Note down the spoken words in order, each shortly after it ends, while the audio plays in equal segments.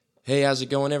Hey, how's it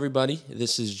going, everybody?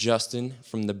 This is Justin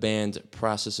from the band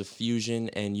Process of Fusion,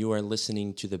 and you are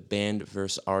listening to the Band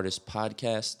vs. Artist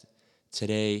podcast.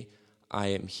 Today, I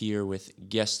am here with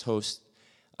guest host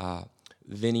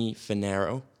Vinny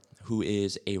Finaro, who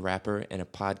is a rapper and a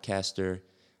podcaster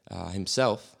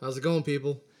himself. How's it going,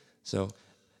 people? So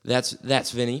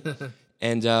that's Vinny,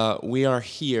 and we are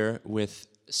here with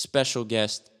special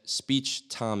guest Speech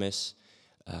Thomas,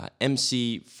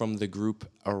 MC from the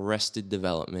group Arrested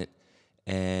Development,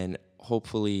 and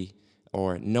hopefully,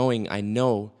 or knowing, I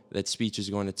know that Speech is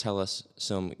going to tell us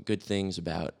some good things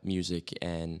about music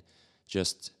and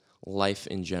just life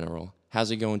in general. How's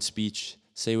it going, Speech?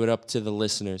 Say what up to the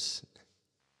listeners.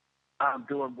 I'm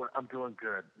doing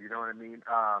good. You know what I mean?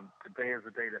 Today is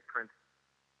the day that Prince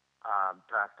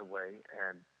passed away,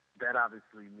 and that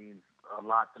obviously means a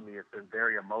lot to me. It's been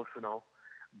very emotional,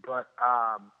 but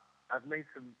I've made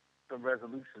some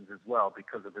resolutions as well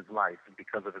because of his life and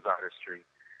because of his artistry,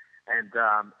 and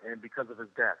because of his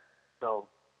death. So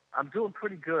I'm doing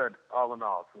pretty good all in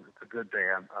all. So it's a good day.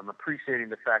 I'm appreciating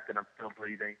the fact that I'm still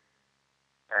breathing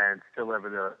and still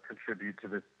able to contribute to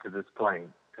this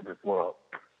plane, to this world.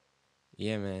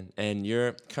 Yeah, man. And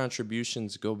your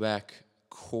contributions go back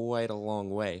quite a long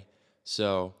way.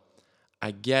 So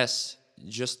I guess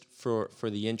just for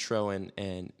the intro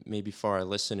and maybe for our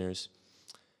listeners,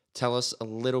 tell us a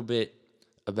little bit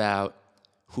about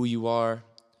who you are,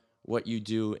 what you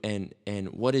do, and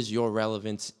what is your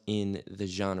relevance in the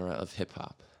genre of hip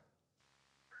hop.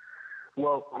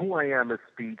 Well, who I am is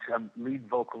Speech. I'm lead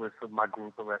vocalist of my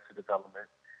group, Arrested Development.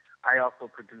 I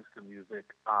also produce the music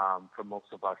for most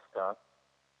of our stuff,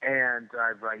 and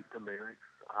I write the lyrics.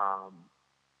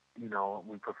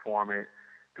 We perform it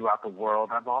throughout the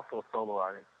world. I'm also a solo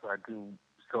artist, so I do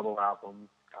solo albums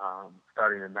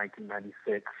starting in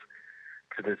 1996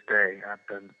 to this day. I've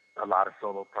done a lot of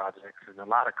solo projects and a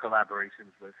lot of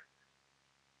collaborations with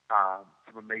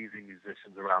some amazing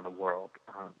musicians around the world.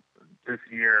 This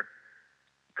year,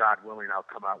 God willing, I'll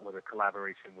come out with a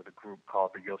collaboration with a group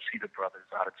called the Yoshida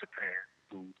Brothers out of Japan,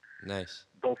 who Nice.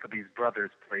 both of these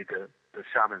brothers play the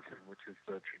shamisen, which is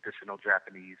the traditional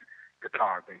Japanese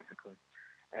guitar, basically.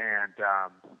 And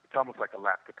it's almost like a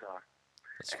lap guitar.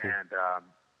 That's cool. And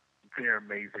they're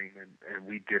amazing, and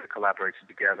we did a collaboration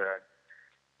together.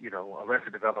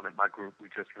 Arrested Development, my group, we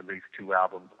just released 2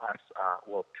 albums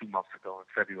 2 months ago in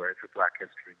February for Black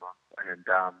History Month. And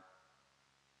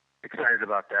excited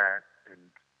about that.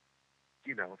 And,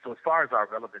 so as far as our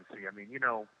relevancy,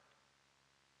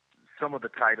 some of the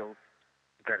titles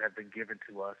that have been given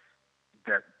to us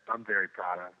that I'm very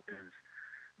proud of is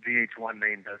VH1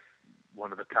 named us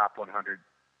one of the top 100,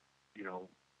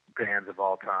 bands of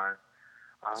all time.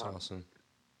 That's awesome.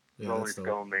 Yeah, Rolling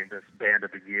Stone named us Band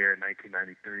of the Year in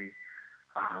 1993.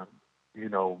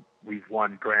 We've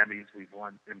won Grammys, we've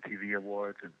won MTV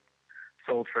Awards and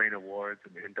Soul Train Awards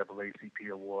and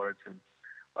NAACP Awards and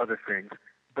other things.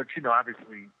 But,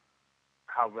 obviously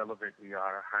how relevant we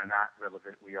are, how not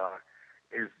relevant we are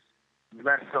is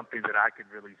less something that I can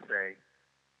really say.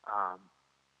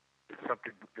 It's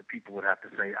something that people would have to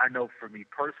say. I know for me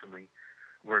personally,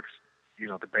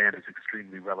 the band is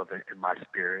extremely relevant in my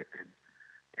spirit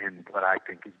and what I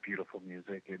think is beautiful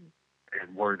music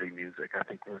and worthy music. I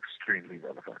think we're extremely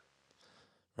relevant.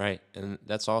 Right, and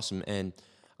that's awesome. And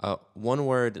one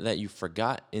word that you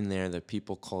forgot in there that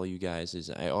people call you guys is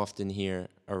I often hear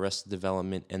Arrested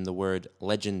Development and the word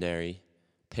legendary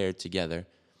paired together.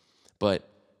 But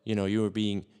you were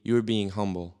being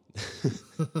humble.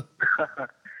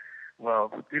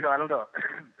 Well, I don't know.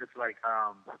 It's like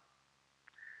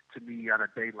to me on a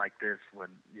day like this when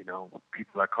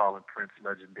people are calling Prince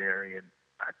legendary, and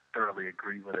I thoroughly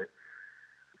agree with it.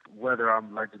 Whether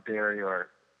I'm legendary or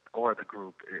the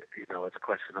group, it's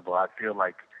questionable. I feel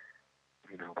like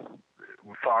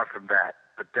we're far from that,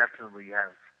 but definitely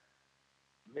have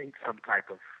made some type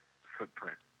of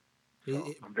footprint.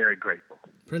 So I'm very grateful.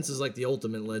 Prince is like the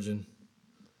ultimate legend.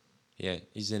 Yeah,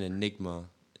 he's an enigma,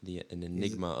 an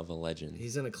enigma of a legend.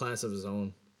 He's in a class of his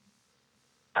own.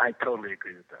 I totally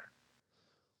agree with that.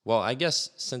 Well, I guess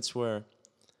since we're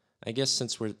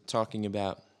talking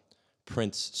about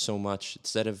Prince so much,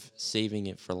 instead of saving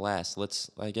it for last, let's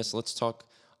talk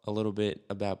a little bit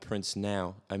about Prince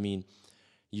now. I mean,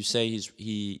 you say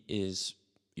he is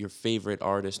your favorite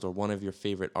artist or one of your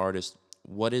favorite artists.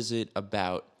 What is it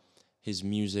about his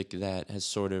music that has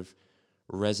sort of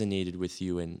resonated with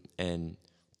you and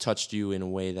touched you in a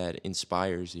way that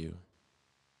inspires you?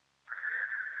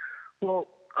 Well,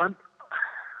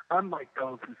 unlike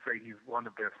those who say he's one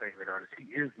of their favorite artists, he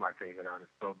is my favorite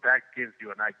artist. So that gives you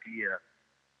an idea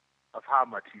of how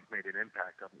much he's made an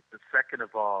impact on me. The second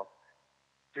of all,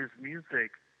 his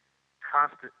music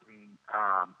constantly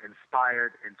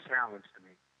inspired and challenged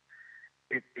me.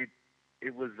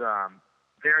 It was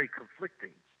very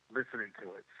conflicting listening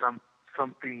to it. Some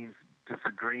themes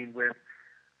disagreeing with,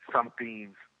 some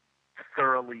themes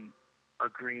thoroughly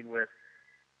agreeing with,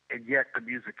 and yet the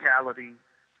musicality,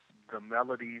 the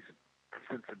melodies, the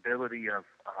sensibility of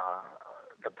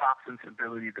the pop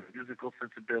sensibility, the musical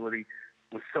sensibility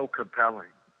was so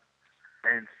compelling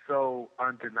and so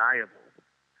undeniable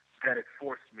that it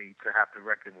forced me to have to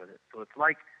reckon with it. So it's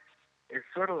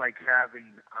sort of like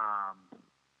having,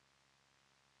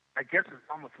 I guess it's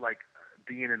almost like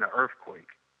being in an earthquake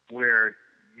where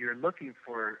you're looking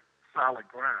for solid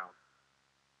ground,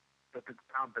 but the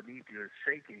ground beneath you is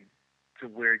shaking to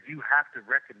where you have to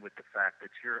reckon with the fact that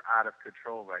you're out of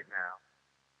control right now.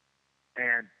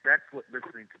 And that's what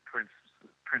listening to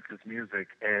Prince's music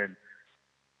and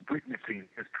witnessing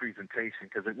his presentation,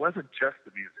 because it wasn't just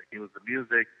the music. It was the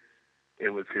music,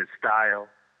 it was his style,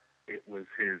 it was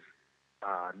his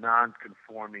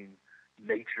non-conforming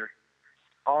nature.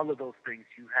 All of those things,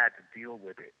 you had to deal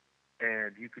with it.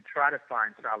 And you could try to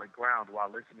find solid ground while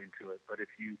listening to it, but if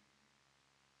you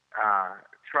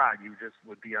tried, you just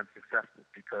would be unsuccessful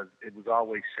because it was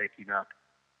always shaking up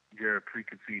your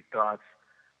preconceived thoughts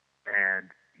and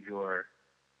your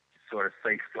sort of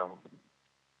safe zone.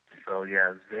 So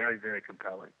yeah, it's very, very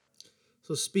compelling.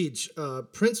 So Speech,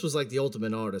 Prince was like the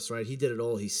ultimate artist, right? He did it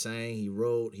all. He sang, he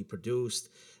wrote, he produced.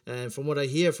 And from what I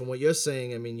hear, from what you're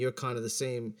saying, I mean, you're kind of the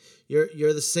same.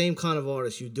 You're the same kind of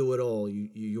artist. You do it all.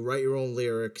 You write your own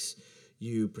lyrics.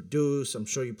 You produce. I'm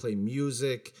sure you play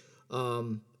music.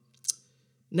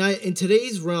 Now, in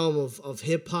today's realm of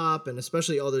hip hop and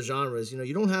especially other genres,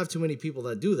 you don't have too many people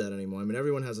that do that anymore. I mean,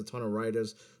 everyone has a ton of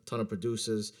writers, a ton of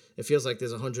producers. It feels like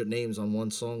there's 100 names on one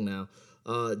song now.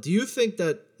 Do you think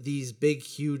that these big,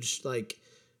 huge, like,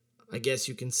 I guess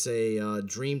you can say,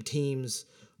 dream teams,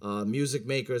 music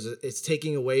makers, it's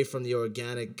taking away from the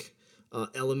organic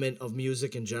element of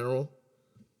music in general?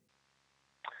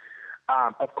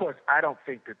 Of course, I don't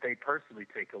think that they personally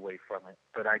take away from it,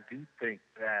 but I do think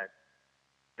that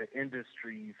the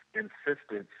industry's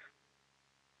insistence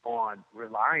on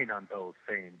relying on those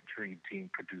same dream team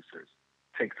producers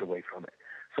takes away from it.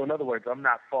 So in other words, I'm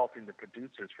not faulting the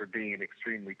producers for being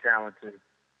extremely talented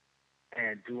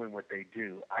and doing what they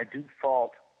do. I do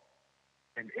fault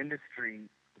an industry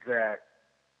that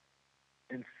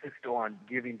insists on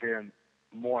giving them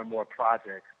more and more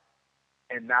projects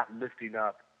and not lifting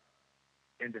up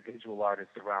individual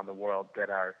artists around the world that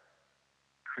are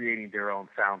creating their own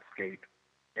soundscape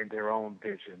and their own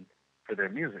vision for their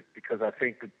music. Because I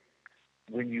think that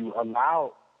when you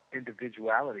allow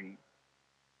individuality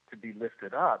to be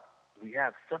lifted up, we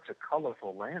have such a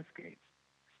colorful landscape.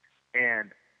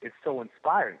 And it's so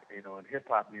inspiring. In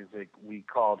hip-hop music, we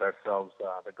called ourselves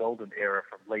the golden era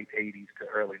from late 80s to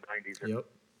early 90s. And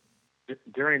Yep.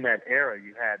 During that era,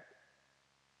 you had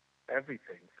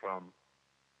everything from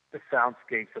the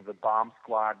soundscapes of the Bomb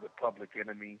Squad with Public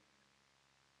Enemy,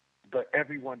 but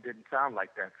everyone didn't sound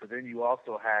like that. So then you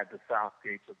also had the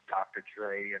soundscapes of Dr.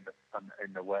 Dre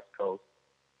in the West Coast,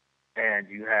 and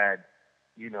you had,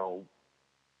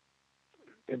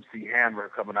 MC Hammer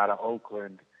coming out of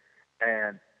Oakland,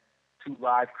 and Two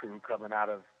Live Crew coming out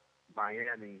of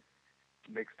Miami,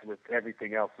 mixed with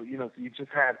everything else. So so you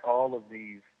just had all of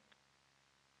these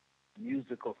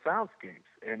musical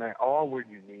soundscapes, and they all were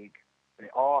unique. They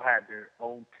all had their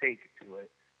own take to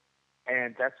it,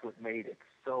 and that's what made it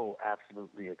so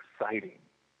absolutely exciting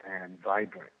and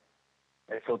vibrant.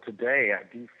 And so today, I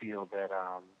do feel that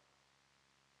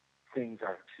things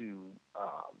are too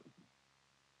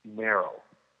narrow.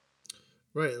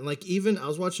 Right. And like even I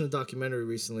was watching a documentary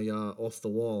recently, Off the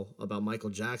Wall, about Michael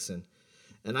Jackson.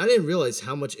 And I didn't realize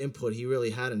how much input he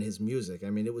really had in his music. I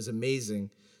mean, it was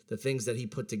amazing the things that he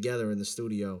put together in the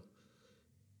studio.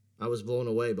 I was blown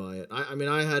away by it. I mean,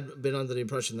 I had been under the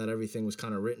impression that everything was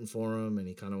kind of written for him, and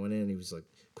he kind of went in. He was like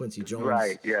Quincy Jones,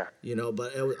 Right? Yeah.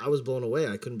 But I was blown away.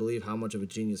 I couldn't believe how much of a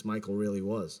genius Michael really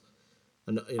was.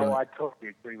 And, Oh, I totally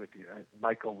agree with you.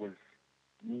 Michael was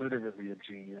literally a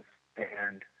genius,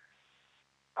 and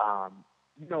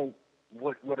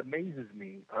what amazes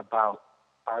me about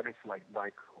artists like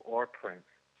Michael or Prince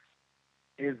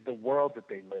is the world that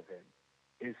they live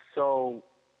in is so.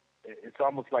 It's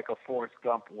almost like a Forrest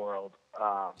Gump world,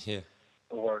 Yeah.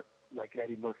 or like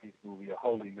Eddie Murphy's movie, A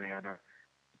Holy Man. Or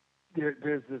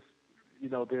there's this,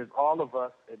 there's all of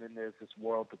us, and then there's this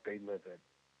world that they live in.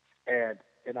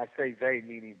 And I say they,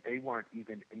 meaning they weren't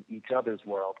even in each other's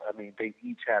world. I mean, they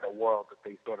each had a world that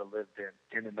they sort of lived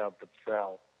in and of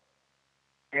themselves.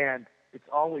 And it's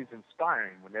always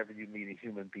inspiring whenever you meet a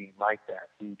human being like that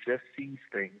who just sees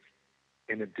things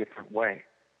in a different way.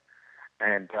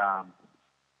 And,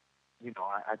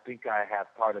 I think I have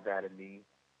part of that in me,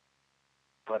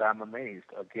 but I'm amazed,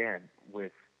 again,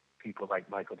 with people like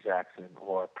Michael Jackson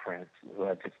or Prince, who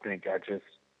I just think are just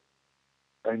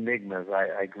enigmas.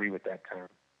 I agree with that term.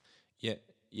 Yeah,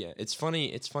 yeah. It's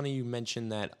funny. It's funny you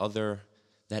mentioned that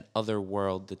other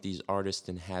world that these artists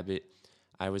inhabit.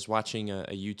 I was watching a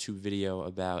YouTube video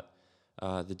about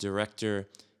the director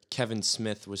Kevin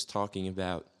Smith was talking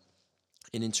about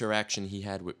an interaction he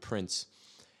had with Prince,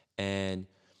 and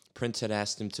Prince had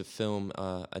asked him to film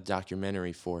a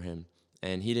documentary for him,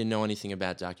 and he didn't know anything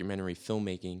about documentary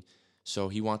filmmaking, so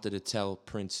he wanted to tell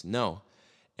Prince no.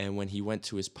 And when he went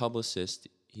to his publicist,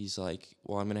 he's like,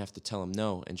 "Well, I'm gonna have to tell him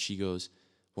no." And she goes,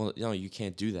 "Well, no, you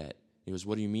can't do that." He goes,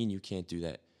 "What do you mean you can't do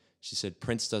that?" She said,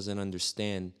 "Prince doesn't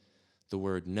understand the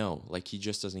word no. Like, he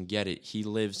just doesn't get it. He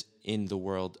lives in the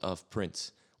world of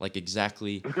Prince." Like,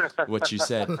 exactly what you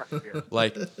said.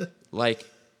 Like, like,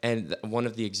 and one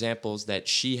of the examples that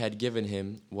she had given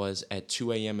him was at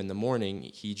 2 a.m. in the morning,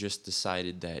 he just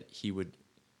decided that he would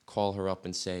call her up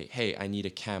and say, "Hey, I need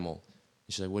a camel."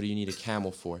 And she's like, "What do you need a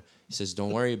camel for?" He says,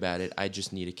 "Don't worry about it. I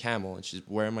just need a camel." And she's,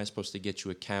 "Where am I supposed to get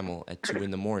you a camel at 2 in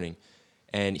the morning?"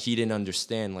 And he didn't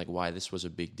understand like why this was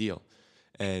a big deal.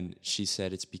 And she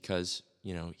said it's because,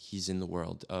 he's in the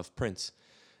world of Prince.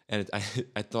 And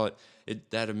I thought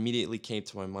that immediately came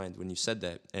to my mind when you said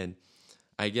that. And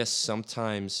I guess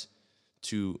sometimes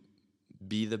to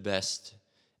be the best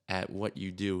at what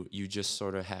you do, you just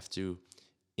sort of have to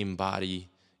embody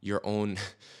your own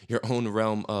your own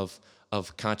realm of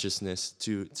consciousness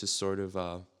to sort of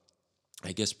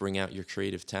I guess bring out your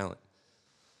creative talent.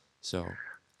 So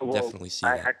Well, definitely see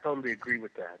I, that. I totally agree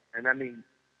with that. And I mean,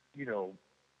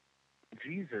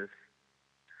 Jesus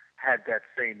had that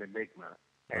same enigma,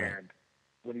 Right. and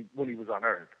when he was on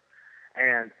Earth,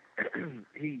 and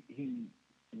he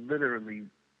literally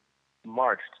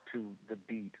marched to the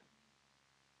beat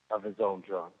of his own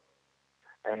drum.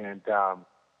 And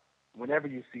whenever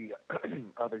you see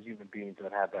other human beings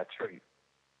that have that trait,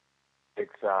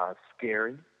 it's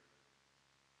scary,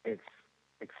 it's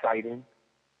exciting,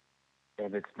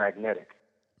 and it's magnetic.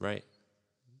 Right.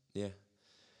 Yeah.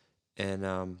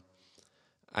 And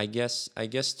I guess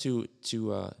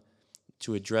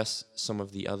to address some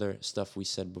of the other stuff we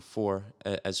said before,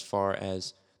 as far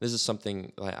as this is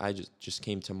something I just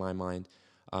came to my mind,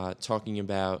 talking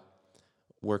about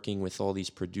working with all these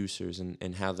producers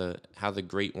and how the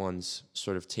great ones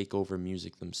sort of take over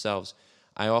music themselves.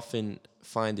 I often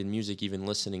find in music, even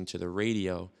listening to the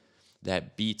radio,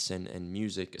 that beats and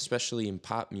music, especially in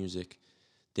pop music,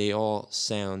 they all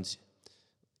sound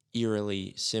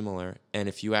eerily similar. And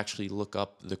if you actually look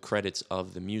up the credits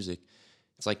of the music,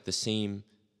 it's like the same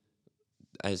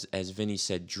as Vinny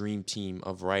said, dream team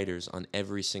of writers on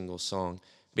every single song,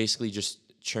 basically just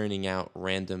churning out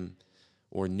random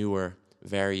or newer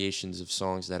variations of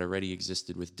songs that already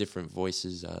existed with different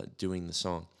voices doing the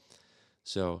song.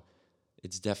 So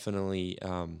it's definitely,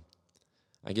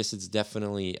 I guess it's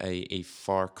definitely a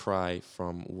far cry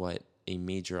from what a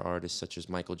major artist such as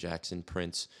Michael Jackson,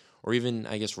 Prince, or even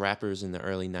I guess rappers in the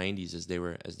early '90s as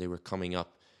they were coming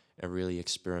up and really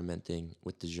experimenting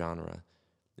with the genre.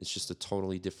 It's just a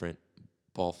totally different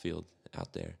ball field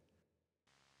out there.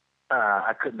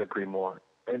 I couldn't agree more.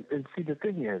 And see, the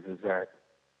thing is that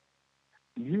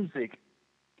music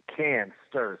can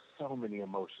stir so many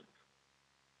emotions.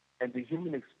 And the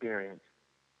human experience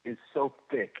is so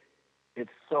thick.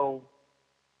 It's so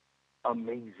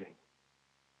amazing.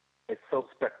 It's so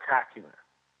spectacular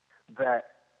that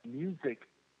music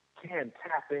can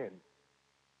tap in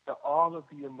to all of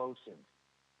the emotions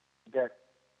that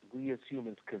we as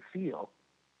humans can feel.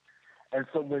 And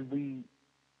so when we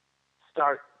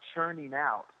start churning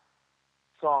out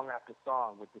song after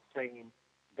song with the same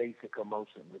basic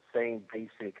emotion, the same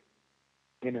basic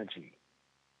energy,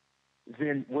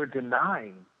 then we're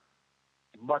denying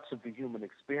much of the human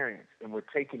experience and we're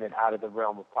taking it out of the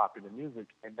realm of popular music.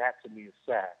 And that to me is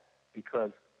sad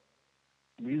because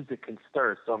music can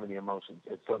stir so many emotions.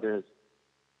 And so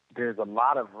there's a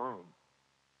lot of room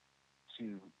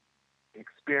to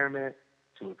experiment,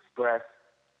 to express,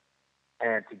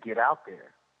 and to get out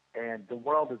there. And the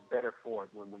world is better for it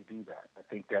when we do that. I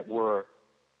think that we're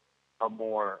a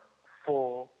more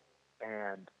full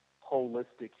and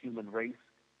holistic human race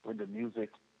when the music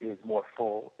is more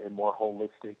full and more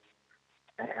holistic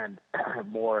and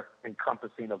more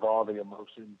encompassing of all the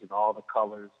emotions and all the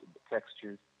colors and the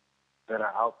textures that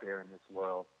are out there in this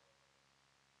world.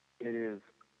 It is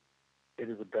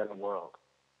a better world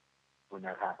when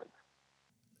that happens.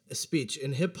 speech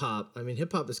in hip hop. I mean,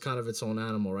 hip hop is kind of its own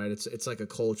animal, right? It's like a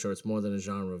culture. It's more than a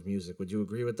genre of music. Would you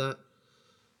agree with that?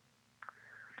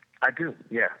 I do,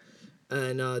 yeah.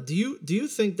 And do you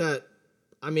think that?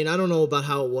 I mean, I don't know about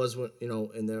how it was when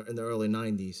in the early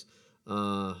 '90s.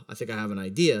 I think I have an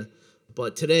idea,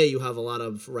 but today you have a lot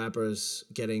of rappers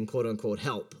getting quote unquote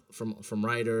help from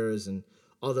writers and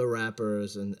other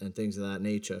rappers and things of that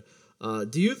nature.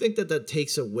 Do you think that that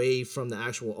takes away from the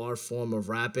actual art form of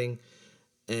rapping?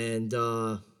 And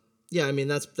yeah, I mean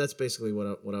that's basically what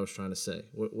I was trying to say.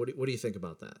 What do you think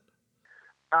about that?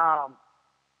 Um,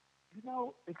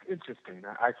 it's interesting.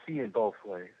 I see it both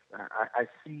ways. I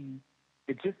see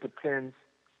it just depends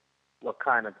what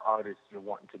kind of artist you're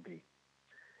wanting to be.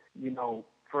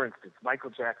 For instance, Michael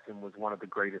Jackson was one of the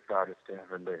greatest artists to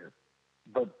ever live,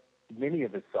 but many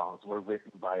of his songs were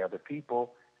written by other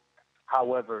people.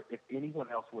 However, if anyone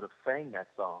else would have sang that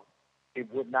song,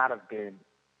 it would not have been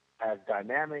as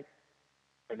dynamic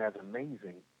and as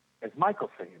amazing as Michael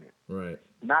singing it. Right.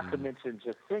 Not to mention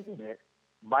just singing it,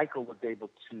 Michael was able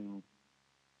to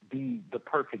be the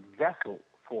perfect vessel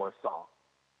for a song.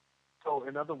 So,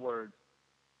 in other words,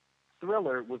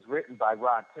 Thriller was written by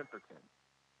Rod Temperton,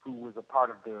 who was a part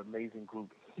of the amazing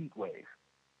group Heatwave.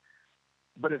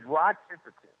 But if Rod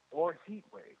Temperton or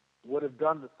Heatwave would have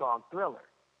done the song Thriller,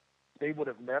 they would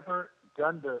have never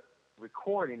done the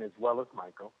recording as well as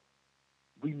Michael.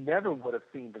 We never would have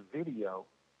seen the video,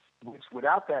 which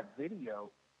without that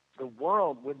video, the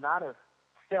world would not have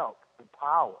felt the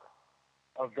power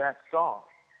of that song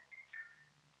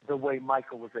the way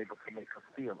Michael was able to make us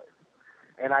feel it.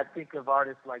 And I think of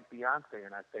artists like Beyonce,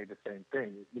 and I say the same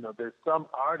thing. There's some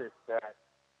artists that,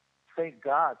 thank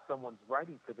God, someone's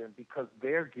writing for them because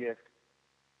their gift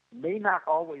may not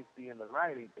always be in the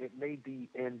writing. It may be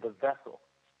in the vessel,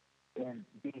 and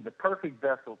being the perfect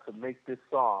vessel to make this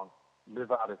song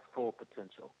live out its full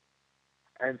potential.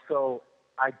 And so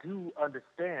I do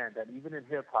understand that even in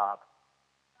hip-hop,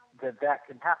 that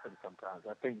can happen sometimes.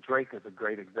 I think Drake is a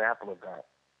great example of that.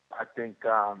 I think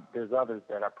there's others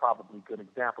that are probably good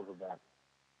examples of that.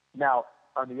 Now,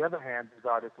 on the other hand, there's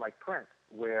artists like Prince,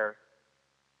 where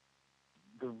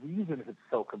the reason it's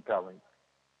so compelling,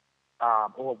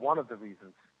 or one of the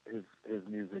reasons his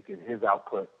music and his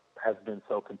output has been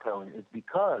so compelling, is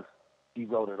because he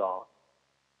wrote it all,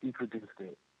 he produced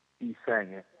it, he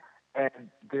sang it. And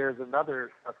there's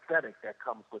another aesthetic that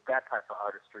comes with that type of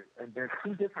artistry. And there's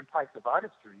two different types of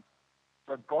artistry,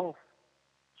 but both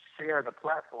share the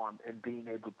platform in being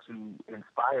able to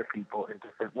inspire people in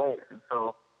different ways. And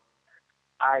so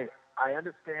I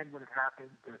understand when it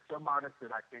happens. There's some artists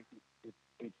that I think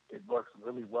it works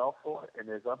really well for, and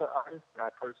there's other artists that I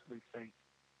personally think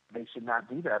they should not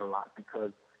do that a lot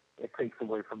because it takes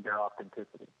away from their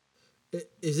authenticity.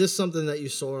 Is this something that you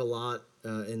saw a lot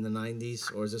in the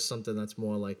 '90s, or is this something that's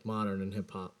more like modern in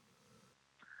hip hop?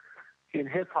 In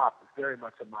hip hop, it's very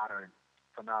much a modern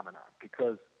phenomenon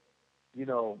because, in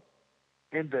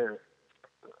the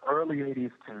early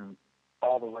 '80s to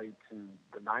all the way to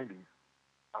the '90s,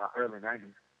 early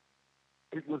 '90s,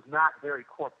 it was not very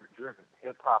corporate driven.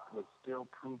 Hip hop was still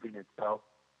proving itself.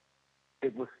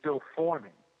 It was still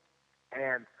forming,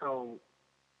 and so,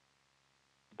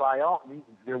 by all means,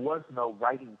 there was no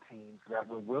writing teams that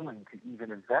were willing to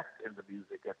even invest in the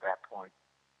music at that point,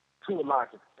 to a large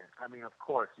extent. I mean, of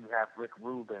course, you have Rick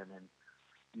Rubin, and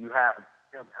you have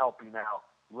him helping out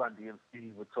Run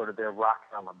DMC with sort of their rock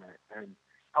element and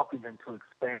helping them to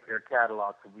expand their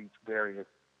catalog to reach various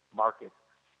markets.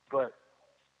 But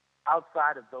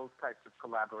outside of those types of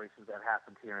collaborations that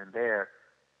happened here and there,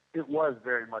 it was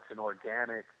very much an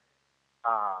organic,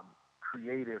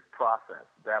 creative process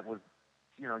that was,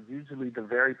 usually the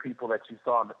very people that you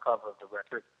saw on the cover of the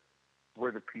record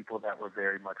were the people that were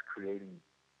very much creating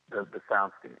the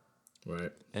soundscape.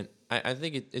 Right. And I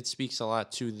think it speaks a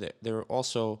lot, too, that there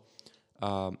also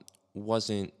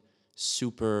wasn't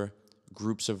super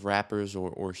groups of rappers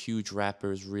or huge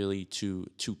rappers really to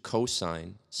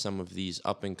co-sign some of these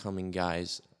up-and-coming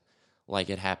guys like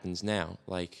it happens now.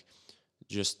 Like,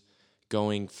 just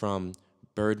going from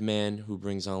Birdman, who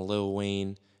brings on Lil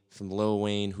Wayne, from Lil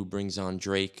Wayne, who brings on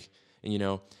Drake,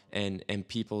 and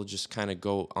people just kind of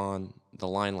go on the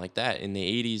line like that. In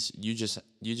the 80s, you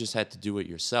just had to do it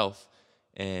yourself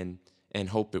and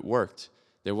hope it worked.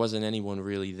 There wasn't anyone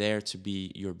really there to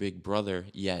be your big brother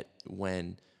yet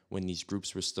when these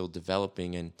groups were still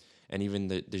developing, and even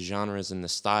the genres and the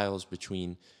styles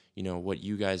between, what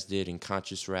you guys did in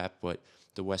conscious rap, what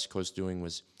the West Coast doing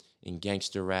was in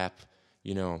gangster rap,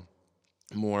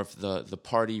 more of the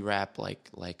party rap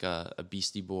like a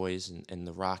Beastie Boys and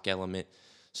the rock element.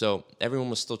 So everyone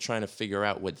was still trying to figure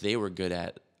out what they were good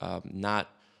at, not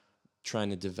trying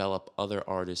to develop other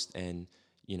artists and,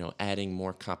 you know, adding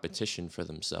more competition for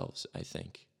themselves, I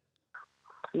think.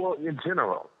 Well, in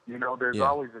general, you know, there's Yeah.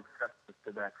 always exceptions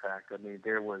to that fact. I mean,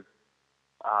 there was,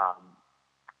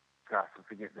 gosh, I'm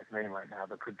forgetting his name right now.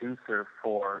 The producer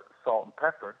for Salt and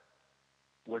Pepper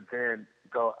would then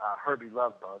go, Herbie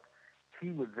Lovebug.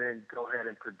 He would then go ahead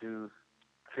and produce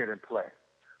Kid and Play,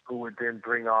 who would then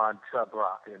bring on Chub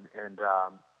Rock, and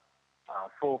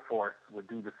Full Force would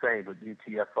do the same with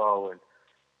UTFO, and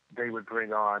they would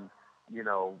bring on, you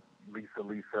know, Lisa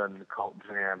Lisa and the Cult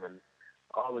Jam and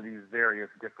all of these various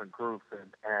different groups,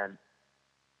 and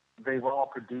they were all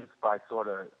produced by sort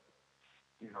of,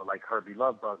 you know, like Herbie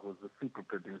Lovebug was the super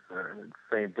producer, and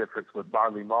same difference with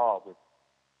Marley Marl with,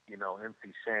 you know,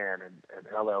 MC Shan and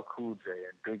LL Cool J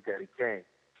and Big Daddy Kane.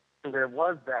 So there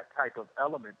was that type of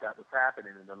element that was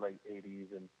happening in the late 80s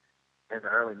and the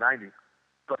early 90s,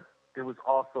 but there was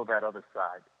also that other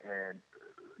side, and,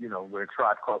 you know, where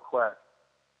Tribe Called Quest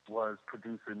was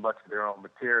producing much of their own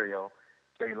material.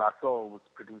 De La Soul was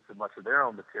producing much of their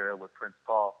own material with Prince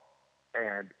Paul,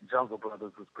 and Jungle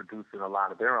Brothers was producing a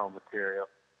lot of their own material,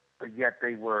 but yet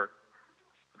they were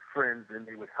friends and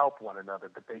they would help one another,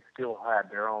 but they still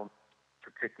had their own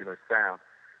particular sound.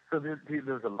 So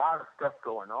there's a lot of stuff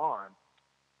going on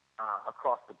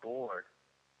across the board,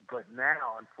 but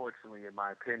now, unfortunately, in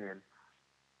my opinion,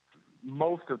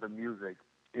 most of the music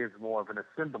is more of an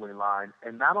assembly line,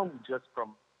 and not only just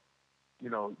from, you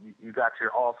know, you got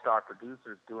your all-star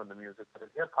producers doing the music, but in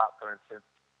hip-hop, for instance,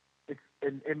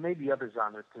 it may be other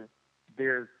genres too.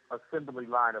 There's assembly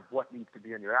line of what needs to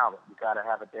be in your album. You got to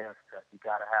have a dance cut. You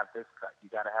got to have this cut. You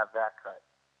got to have that cut.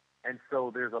 And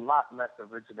so there's a lot less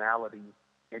originality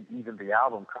in even the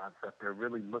album concept. They're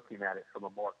really looking at it from a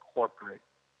more corporate,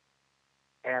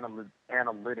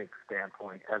 analytic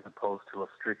standpoint as opposed to a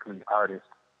strictly artist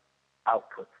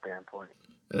output standpoint.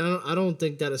 And I don't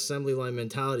think that assembly line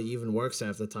mentality even works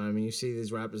half the time. And you see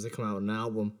these rappers that come out with an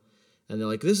album, and they're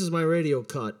like, this is my radio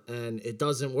cut, and it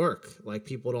doesn't work. Like,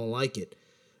 people don't like it.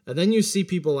 And then you see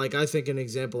people like, I think an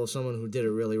example of someone who did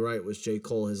it really right was J.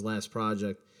 Cole, his last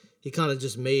project. He kind of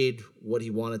just made what he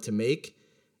wanted to make,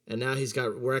 and now he's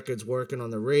got records working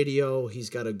on the radio. He's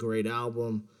got a great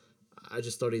album. I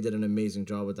just thought he did an amazing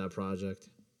job with that project.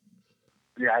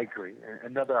 Yeah, I agree. And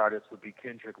another artist would be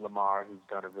Kendrick Lamar, who's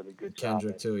done a really good job.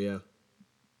 Kendrick, too, yeah.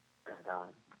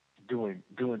 And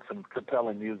doing some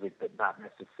compelling music, but not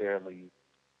necessarily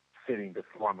fitting the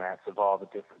formats of all the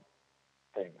different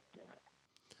things. You know?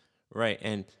 Right,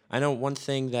 and I know one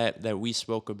thing that we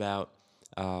spoke about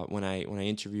when I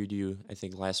interviewed you, I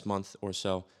think last month or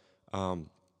so,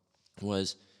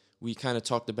 was we kind of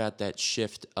talked about that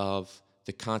shift of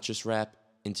the conscious rap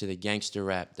into the gangster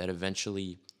rap that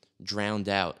eventually drowned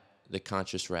out the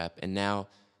conscious rap, and now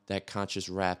that conscious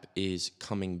rap is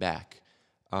coming back.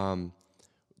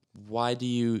 Why do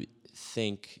you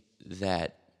think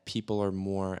that people are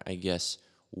more, I guess,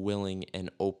 willing and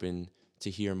open to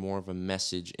hear more of a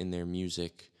message in their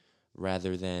music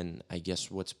rather than, I guess,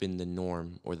 what's been the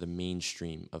norm or the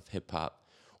mainstream of hip-hop?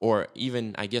 Or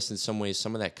even, I guess in some ways,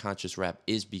 some of that conscious rap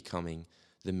is becoming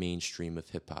the mainstream of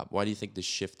hip-hop. Why do you think the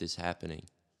shift is happening?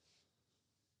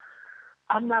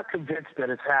 I'm not convinced that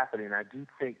it's happening. I do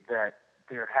think that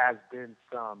there has been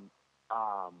some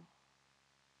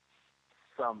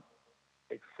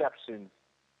exceptions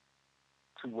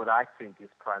to what I think is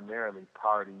primarily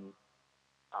party,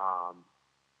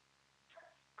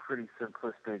 pretty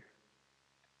simplistic,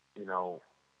 you know,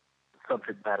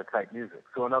 subject matter type music.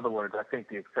 So in other words, I think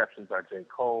the exceptions are J.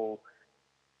 Cole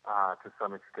to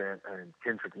some extent and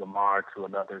Kendrick Lamar to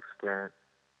another extent.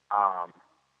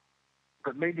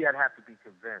 But maybe I'd have to be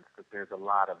convinced that there's a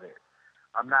lot of it.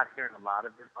 I'm not hearing a lot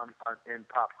of it in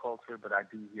pop culture, but I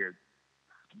do hear,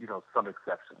 you know, some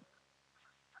exceptions.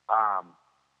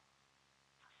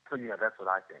 So yeah, that's what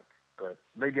I think. But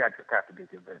maybe I just have to be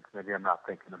convinced. Maybe I'm not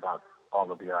thinking about all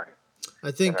of the artists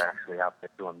that are actually out there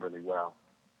doing really well.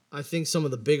 I think some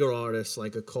of the bigger artists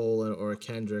like a Cole or a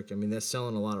Kendrick, I mean, they're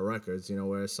selling a lot of records, you know,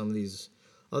 whereas some of these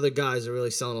other guys are really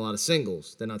selling a lot of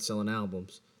singles. They're not selling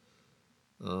albums.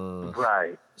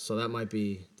 Right. So that might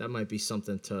be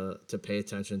something to pay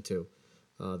attention to,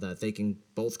 that they can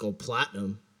both go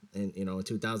platinum in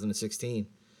 2016,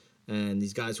 and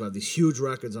these guys who have these huge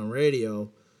records on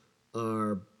radio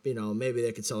are, you know, maybe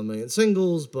they could sell 1 million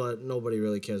singles, but nobody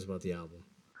really cares about the album.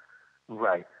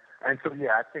 Right. And so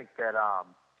yeah, I think that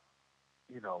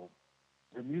you know,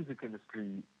 the music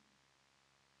industry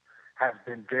has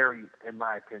been very, in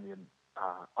my opinion,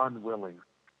 unwilling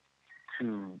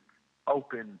to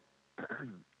open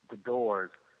the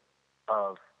doors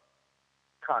of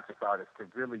conscious artists to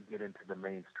really get into the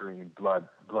mainstream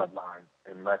bloodline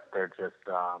unless they're just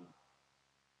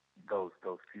those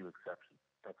few exceptions.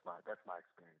 That's my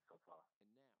experience so far.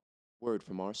 Word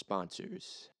from our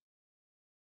sponsors.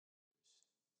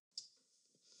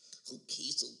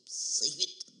 Okay, so save it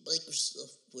to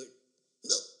Microsoft Word.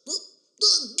 No, oh,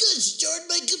 gosh darn,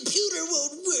 my computer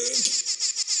won't work.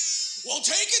 Well,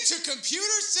 take it to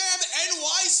Computer Sam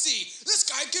NYC. This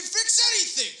guy can fix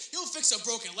anything. He'll fix a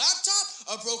broken laptop,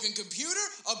 a broken computer,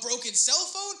 a broken cell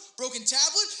phone, broken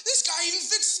tablet. This guy even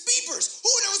fixes beepers. Who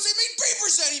knows they make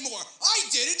beepers anymore? I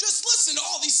didn't. Just listen to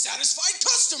all these satisfied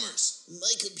customers.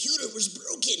 My computer was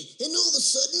broken, and all of a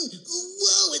sudden,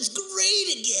 whoa, it's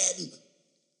great again.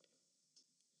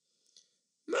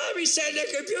 Mommy said the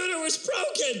computer was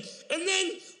broken, and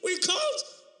then we called,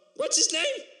 what's his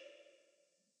name?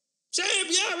 Sam,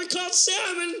 yeah, we called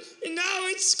Sam, and now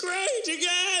it's great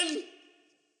again.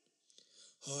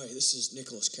 Hi, this is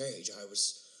Nicolas Cage.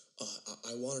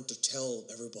 I wanted to tell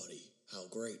everybody how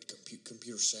great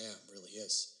Computer Sam really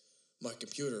is. My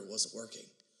computer wasn't working,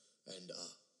 and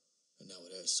now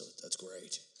it is, so that's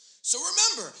great. So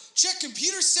remember, check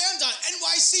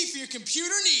computersam.nyc for your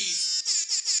computer needs.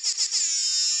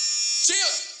 See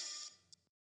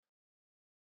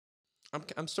ya!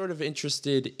 I'm sort of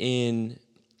interested in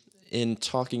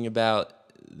talking about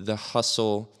the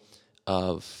hustle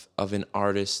of an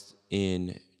artist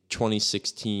in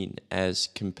 2016 as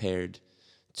compared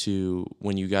to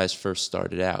when you guys first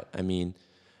started out. I mean,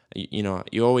 you know,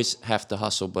 you always have to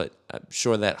hustle, but I'm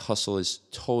sure that hustle is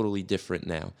totally different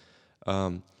now.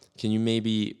 Can you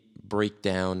maybe break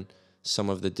down some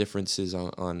of the differences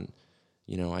on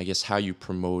you know, I guess how you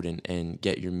promote and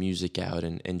get your music out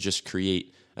and just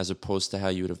create, as opposed to how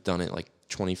you would have done it like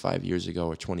 25 years ago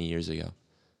or 20 years ago?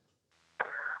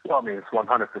 Well, I mean, it's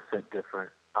 100%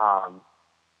 different.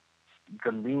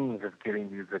 The means of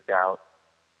getting music out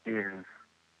is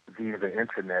via the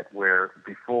internet, where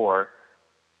before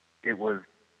it was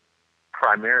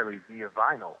primarily via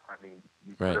vinyl. I mean,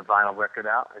 you put a vinyl record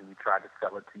out and you try to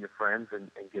sell it to your friends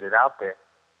and get it out there.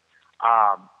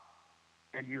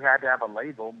 And you had to have a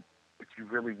label, but you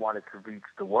really wanted to reach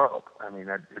the world. I mean,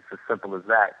 it's as simple as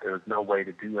that. There was no way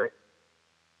to do it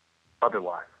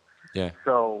otherwise. Yeah.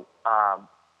 So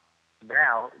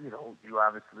now, you know, you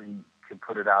obviously can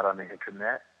put it out on the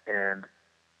internet, and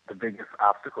the biggest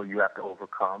obstacle you have to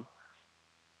overcome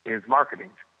is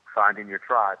marketing, finding your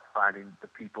tribe, finding the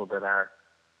people that are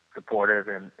supportive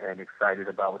and excited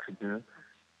about what you do,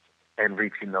 and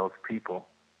reaching those people.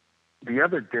 The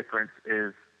other difference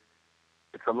is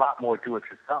it's a lot more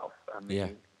do-it-yourself. I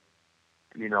mean,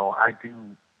 you know, I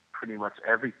do pretty much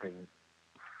everything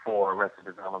for Arrested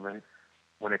Development.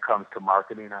 When it comes to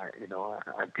marketing, I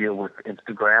deal with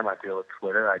Instagram, I deal with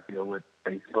Twitter, I deal with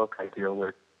Facebook, I deal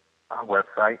with our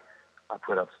website. I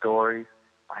put up stories,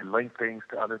 I link things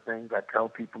to other things, I tell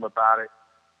people about it.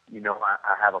 You know,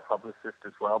 I have a publicist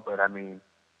as well, but I mean,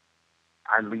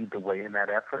 I lead the way in that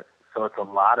effort. So it's a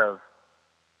lot of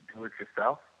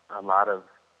do-it-yourself, a lot of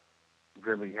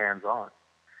really hands-on.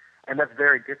 And that's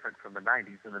very different from the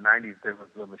 90s. In the 90s, there was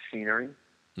the machinery,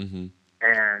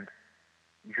 and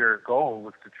your goal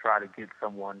was to try to get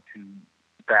someone to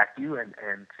back you and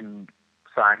to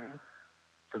sign you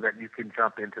so that you can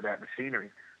jump into that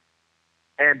machinery.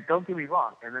 And don't get me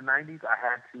wrong, in the 90s, I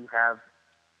had to have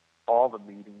all the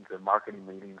meetings and marketing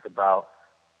meetings about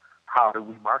how do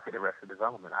we market Arrested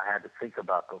Development. I had to think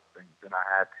about those things, and I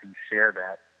had to share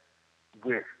that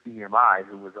with EMI,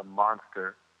 who was a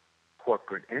monster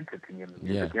corporate entity in the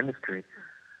music industry,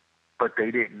 but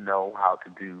they didn't know how to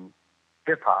do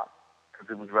hip-hop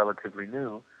because it was relatively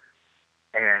new,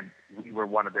 and we were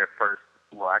one of their first,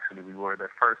 well, actually, we were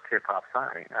their first hip-hop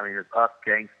signing. I mean, it was us,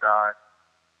 Gang Starr,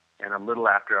 and a little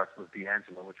after us was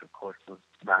D'Angelo, which, of course, was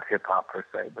not hip-hop per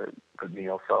se, but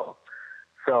neo-soul.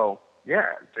 So,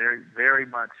 yeah, very, very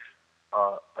much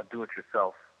a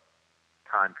do-it-yourself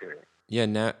time period. Yeah,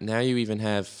 now you even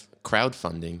have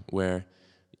crowdfunding where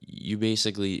you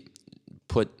basically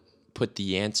put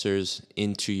the answers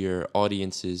into your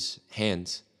audience's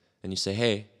hands, and you say,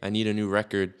 "Hey, I need a new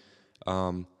record.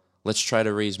 Let's try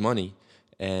to raise money."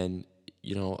 And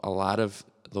you know, a lot of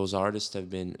those artists have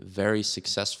been very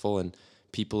successful, and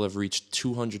people have reached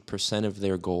 200% of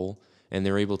their goal, and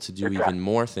they're able to do even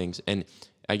more things. And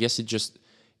I guess it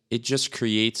just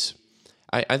creates.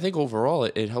 I think overall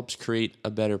it helps create a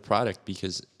better product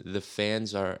because the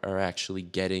fans are actually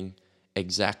getting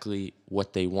exactly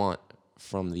what they want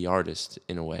from the artist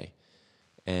in a way.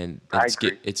 And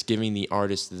it's giving the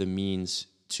artist the means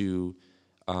to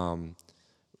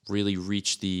really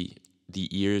reach the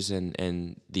ears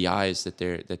and the eyes that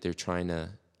they're trying to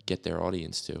get their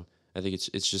audience to. I think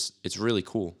it's really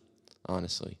cool,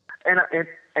 honestly.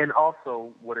 And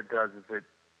also what it does is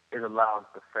it allows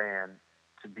the fan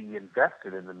to be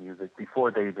invested in the music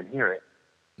before they even hear it.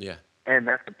 Yeah. And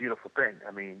that's a beautiful thing.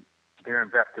 I mean, they're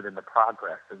invested in the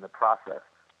progress, in the process.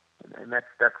 And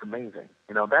that's amazing.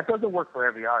 You know, that doesn't work for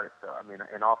every artist, though. I mean,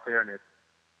 in all fairness,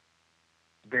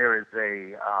 there is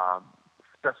a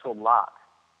special lot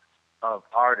of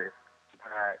artists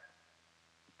that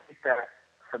take that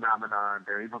phenomenon.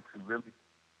 They're able to really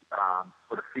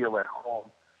sort of feel at home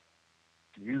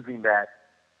using that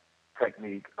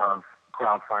technique of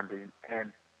crowdfunding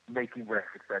and making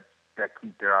records that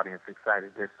keep their audience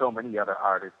excited. There's so many other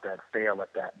artists that fail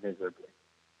at that miserably.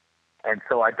 And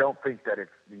so I don't think that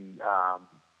it's the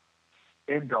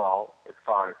end all as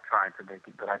far as trying to make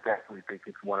it, but I definitely think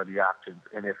it's one of the options.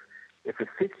 And if it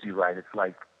fits you right, it's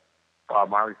like Bob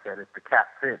Marley said, if the cap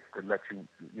fits, then let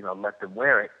them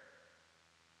wear it.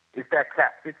 If that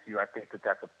cap fits you, I think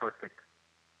that's a perfect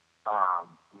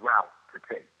route to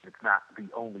take. It's not the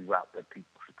only route that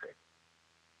people should take.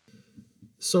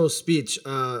 So, Speech,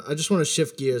 I just want to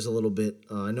shift gears a little bit.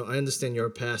 I understand you're a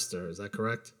pastor. Is that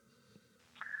correct?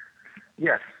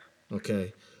 Yes.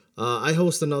 Okay. I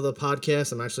host another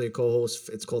podcast. I'm actually a co-host.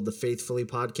 It's called the Faithfully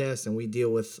Podcast, and we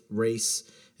deal with race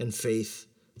and faith.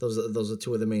 Those are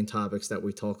two of the main topics that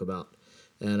we talk about.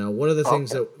 And one of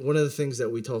the things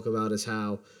that we talk about is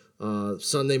how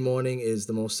Sunday morning is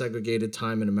the most segregated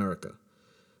time in America.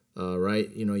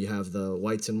 Right? You know, you have the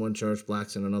whites in one church,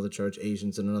 blacks in another church,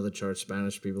 Asians in another church,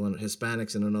 Spanish people and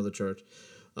Hispanics in another church.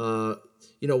 What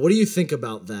do you think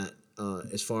about that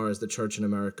as far as the church in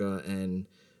America and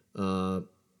the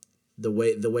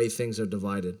way things are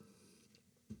divided?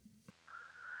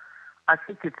 I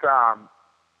think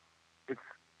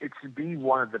it should be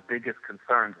one of the biggest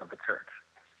concerns of the church.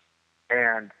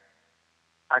 And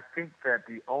I think that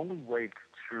the only way to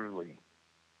truly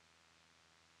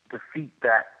defeat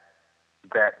that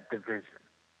division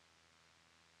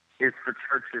is for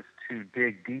churches to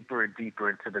dig deeper and deeper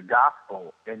into the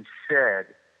gospel and shed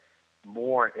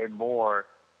more and more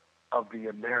of the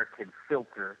American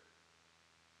filter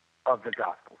of the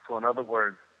gospel. So in other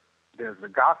words, there's the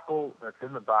gospel that's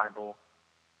in the Bible,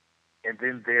 and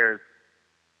then there's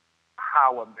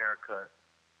how America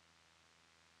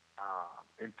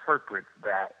interprets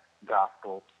that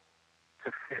gospel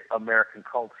to fit American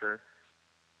culture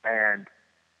and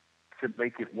to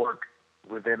make it work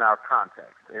within our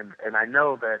context. And I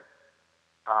know that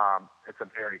it's a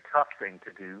very tough thing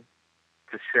to do,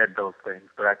 to shed those things,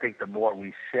 but I think the more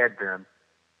we shed them,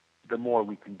 the more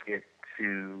we can get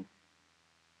to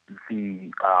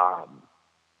the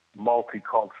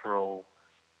multicultural,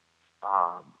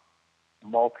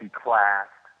 multi-class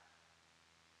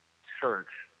church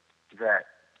that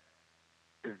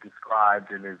is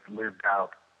described and is lived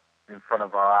out in front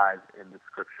of our eyes in the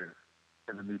scriptures,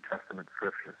 in the New Testament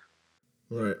scriptures.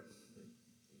 Right.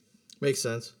 Makes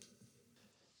sense.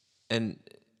 And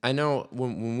I know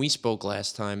when we spoke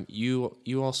last time, you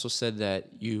also said that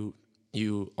you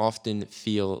often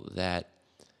feel that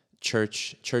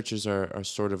churches are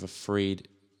sort of afraid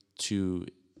to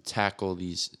tackle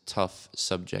these tough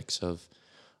subjects of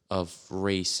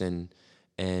race and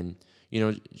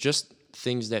just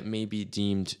things that may be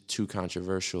deemed too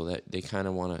controversial, that they kind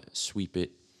of want to sweep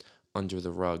it under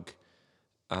the rug.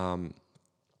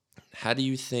 How do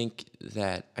you think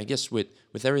that, I guess with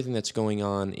everything that's going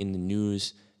on in the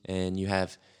news, and you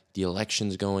have the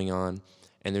elections going on,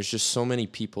 and there's just so many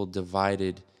people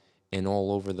divided and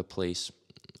all over the place,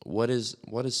 what is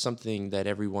something that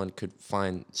everyone could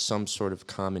find some sort of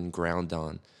common ground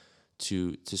on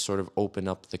to sort of open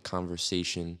up the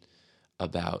conversation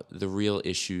about the real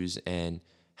issues, and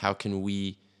how can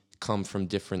we come from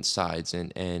different sides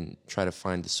and try to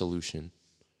find the solution?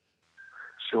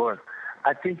 Sure.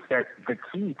 I think that the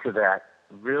key to that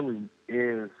really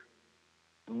is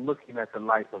looking at the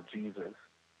life of Jesus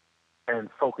and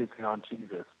focusing on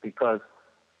Jesus, because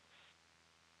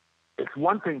it's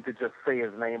one thing to just say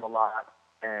his name a lot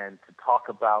and to talk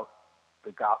about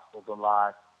the Gospels a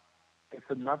lot. It's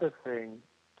another thing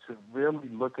to really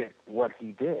look at what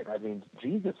he did. I mean,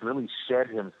 Jesus really shed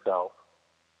himself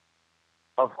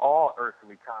of all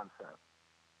earthly concepts,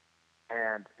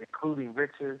 and including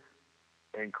riches,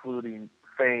 including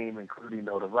fame, including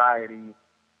notoriety,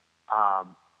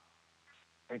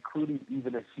 including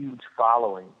even a huge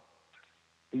following.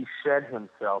 He shed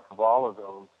himself of all of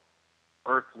those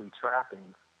earthly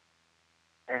trappings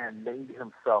and made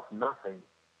himself nothing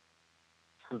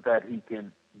so that he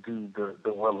can do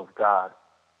the will of God.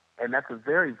 And that's a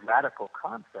very radical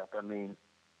concept. I mean,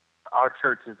 our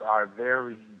churches are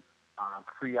very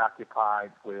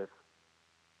preoccupied with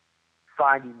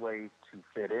finding ways to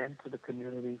fit into the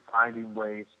community, finding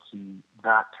ways to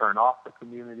not turn off the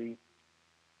community,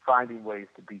 finding ways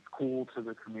to be cool to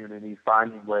the community,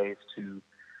 finding ways to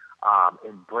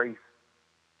embrace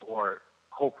or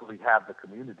hopefully have the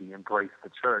community embrace the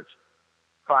church,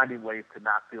 finding ways to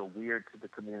not feel weird to the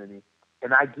community.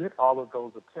 And I get all of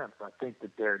those attempts. I think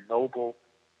that they're noble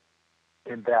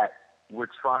in that we're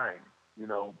trying,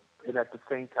 and at the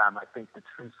same time, I think the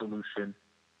true solution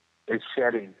is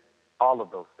shedding all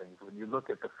of those things. When you look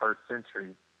at the first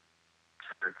century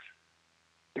church,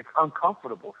 it's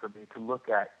uncomfortable for me to look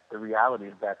at the reality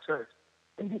of that church.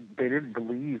 They didn't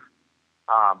believe,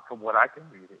 from what I can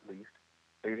read at least,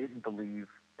 they didn't believe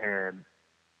in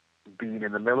being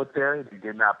in the military. They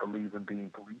did not believe in being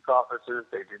police officers.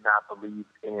 They did not believe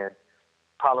in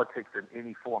politics in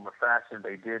any form or fashion.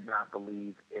 They did not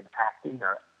believe in acting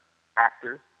or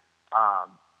actors,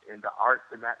 in the arts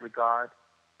in that regard.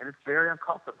 And it's very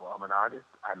uncomfortable. I'm an artist.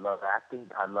 I love acting.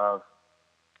 I love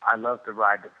to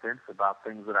ride the fence about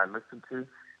things that I listen to.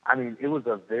 I mean, it was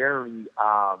a very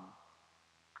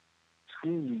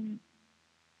truly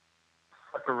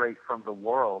separate from the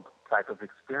world type of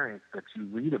experience that you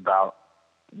read about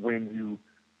when you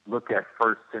look at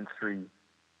first century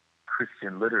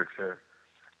Christian literature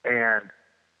and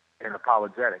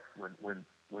apologetics.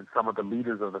 When some of the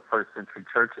leaders of the first century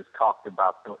churches talked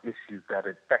about the issues that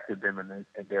affected them in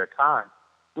their time,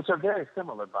 which are very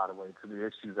similar, by the way, to the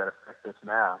issues that affect us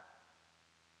now,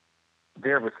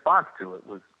 their response to it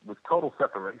was total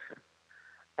separation.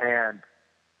 And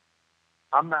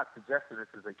I'm not suggesting this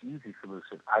is an easy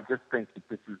solution. I just think that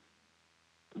this is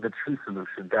the true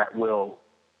solution that will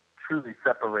truly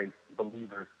separate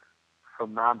believers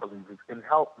from non-believers and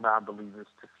help non-believers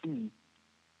to see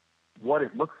what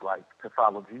it looks like to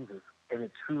follow Jesus. And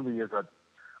it truly is a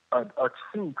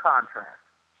true contrast.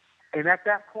 And at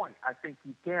that point, I think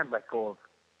you can let go of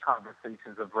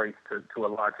conversations of race to a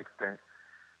large extent.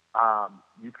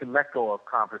 You can let go of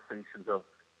conversations of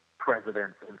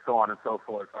presidents and so on and so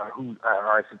forth, or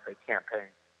I should say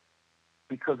campaigns.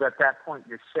 Because at that point,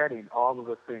 you're shedding all of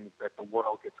the things that the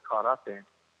world gets caught up in,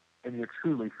 and you're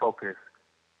truly focused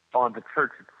on the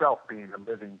church itself being a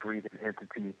living, breathing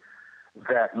entity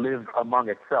that lives among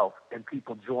itself, and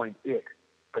people join it,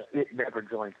 but it never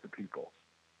joins the people.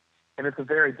 And it's a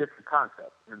very different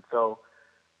concept. And so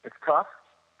it's tough.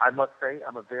 I must say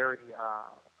I'm a very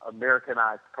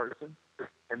Americanized person,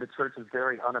 and the church is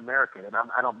very un-American. And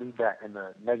I don't mean that in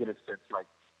the negative sense, like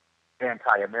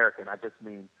anti-American. I just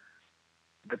mean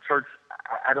the church.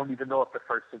 I don't even know if the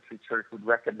first century church would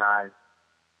recognize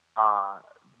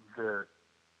the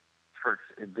church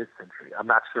in this century. I'm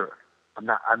not sure. I'm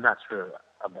not sure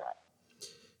of that.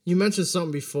 You mentioned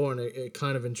something before, and it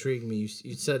kind of intrigued me.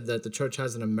 You said that the church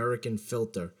has an American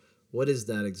filter. What is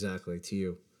that exactly to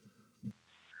you?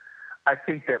 I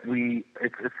think that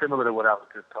it's similar to what I was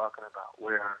just talking about,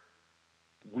 where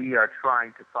we are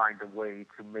trying to find a way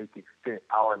to make it fit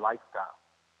our lifestyle,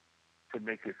 to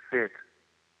make it fit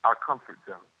our comfort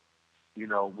zone. We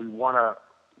want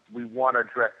to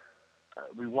dress,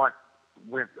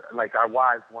 like our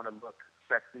wives want to look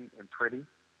sexy and pretty,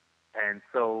 and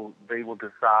so they will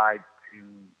decide to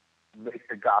make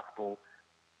the gospel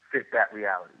fit that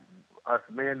reality. Us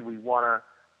men, we want to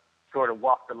sort of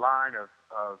walk the line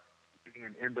of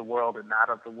being in the world and not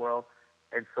of the world,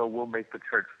 and so we'll make the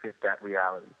church fit that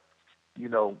reality.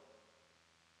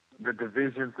 The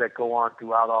divisions that go on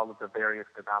throughout all of the various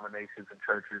denominations and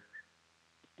churches,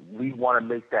 we want to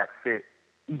make that fit,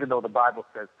 even though the Bible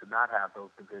says to not have those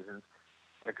divisions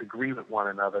and to agree with one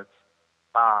another.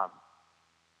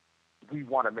 We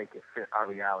want to make it fit our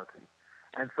reality.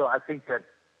 And so I think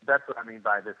that's what I mean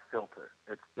by this filter.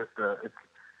 It's just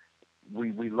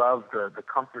we love the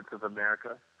comforts of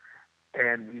America,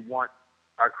 and we want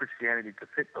our Christianity to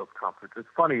fit those comforts. It's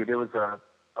funny, there was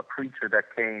a preacher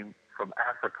that came from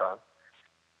Africa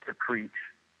to preach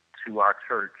to our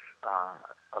church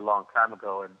a long time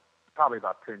ago, and probably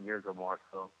about 10 years or more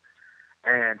so.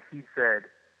 And he said,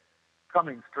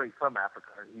 coming straight from Africa,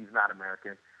 he's not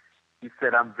American, he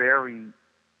said, I'm very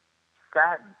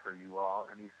saddened for you all.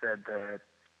 And he said that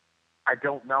I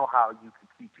don't know how you can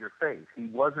keep your faith. He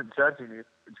wasn't judging us.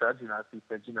 He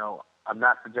said, I'm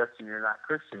not suggesting you're not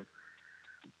Christian.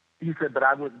 He said, but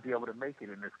I wouldn't be able to make it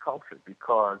in this culture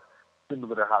because,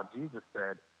 similar to how Jesus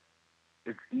said,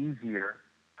 it's easier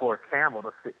for a camel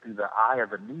to fit through the eye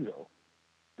of a needle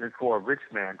than for a rich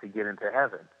man to get into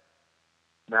heaven.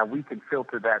 Now, we can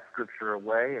filter that scripture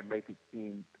away and make it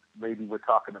seem maybe we're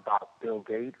talking about Bill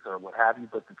Gates or what have you,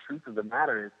 but the truth of the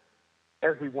matter is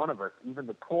every one of us, even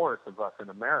the poorest of us in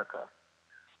America,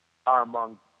 are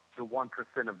among the 1%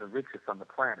 of the richest on the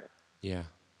planet. Yeah.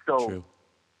 So True.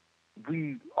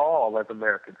 we all, as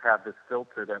Americans, have this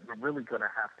filter that we're really going to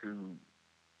have to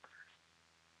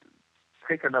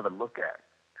take another look at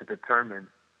to determine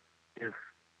if,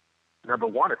 number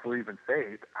one, if we're even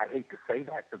saved. I hate to say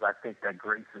that because I think that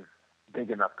grace is big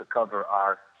enough to cover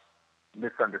our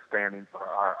misunderstandings or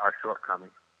our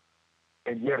shortcomings.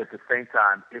 And yet, at the same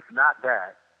time, if not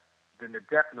that, then to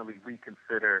definitely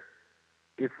reconsider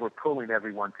if we're pulling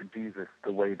everyone to Jesus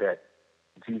the way that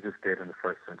Jesus did in the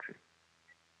first century.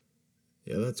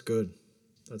 Yeah, that's good.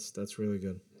 That's really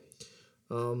good.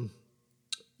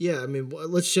 Yeah, I mean,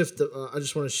 let's shift. I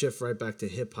just want to shift right back to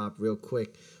hip hop real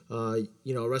quick.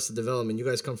 Arrested Development. You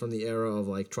guys come from the era of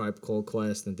like Tribe Called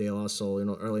Quest and De La Soul.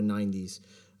 Early '90s.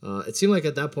 It seemed like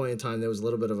at that point in time there was a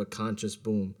little bit of a conscious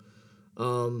boom.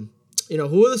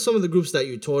 Who are some of the groups that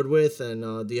you toured with,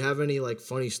 and do you have any like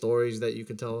funny stories that you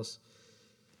can tell us?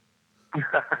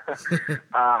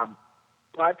 I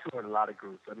toured a lot of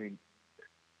groups. I mean,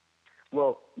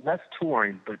 well, less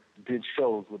touring, but did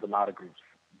shows with a lot of groups.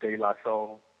 De La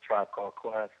Soul, Tribe Called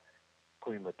Quest,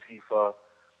 Queen Latifah,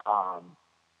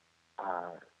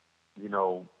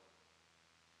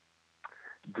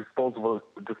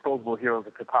 Disposable Heroes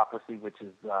of Hypocrisy, which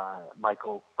is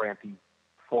Michael Franti's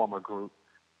former group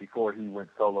before he went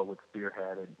solo with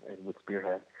Spearhead and with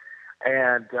Spearhead.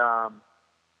 And,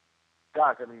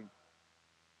 gosh, I mean,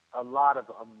 a lot of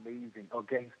amazing,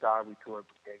 Gangstar, we toured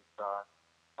with Gangstar.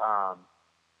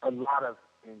 A lot of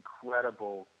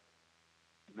incredible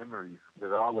memories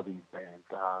with all of these bands.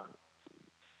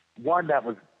 One that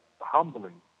was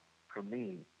humbling for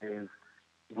me is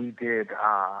we did the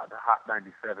Hot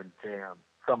 97 Jam,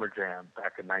 Summer Jam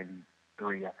back in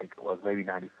 93, I think it was, maybe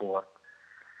 94.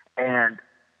 And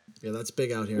yeah, that's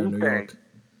big out here in New York.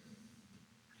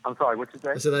 I'm sorry, what you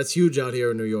say? I said that's huge out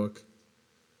here in New York.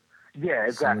 Yeah,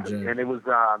 exactly. And it was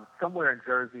somewhere in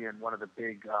Jersey in one of the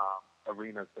big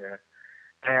arenas there.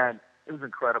 And it was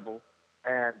incredible.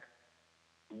 And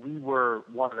we were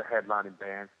one of the headlining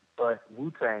bands, but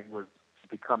Wu-Tang was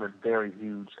becoming very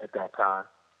huge at that time.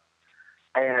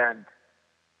 And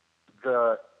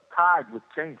the tide was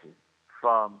changing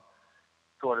from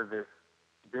sort of this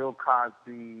Bill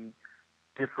Cosby,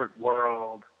 Different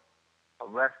World,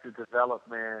 Arrested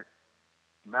Development,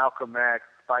 Malcolm X,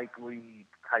 Spike Lee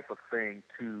type of thing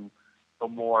to a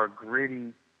more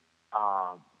gritty,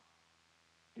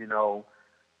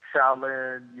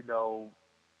 Shaolin,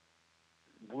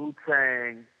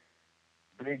 Wu-Tang,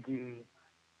 Biggie,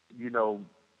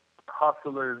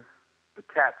 hustlers, the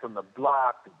cats on the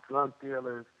block, the drug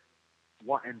dealers,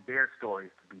 wanting their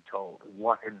stories to be told, and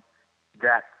wanting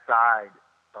that side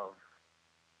of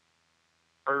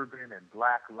urban and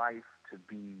black life to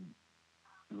be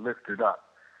lifted up.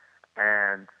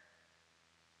 And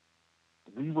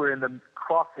we were in the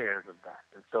crosshairs of that.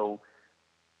 And so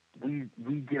we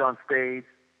get on stage.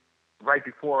 Right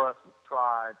before us was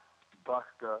Tribe,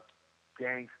 Busta,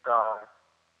 Gangstar,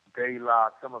 De La,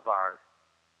 some of our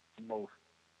most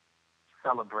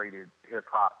celebrated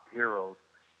hip-hop heroes.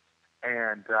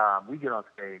 And we get on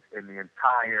stage, and the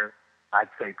entire, I'd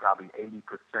say probably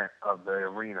 80% of the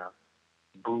arena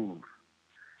boos.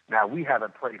 Now, we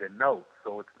haven't played a note,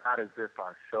 so it's not as if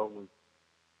our show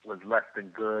was less than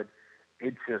good.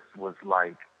 It just was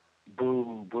like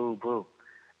boo, boo, boo.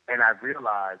 And I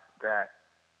realized that,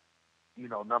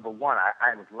 number one,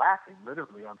 I was laughing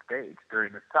literally on stage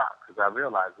during this talk because I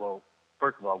realized, well,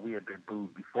 first of all, we had been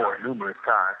booed before numerous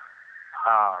times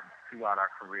throughout our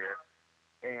career.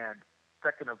 And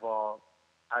second of all,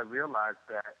 I realized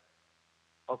that,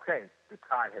 okay, the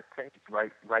tide has changed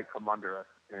right from under us.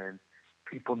 And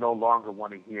people no longer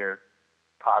want to hear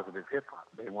positive hip-hop.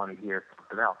 They want to hear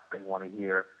something else. They want to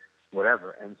hear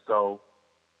whatever. And so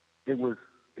it was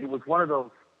one of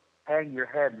those hang your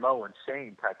head low in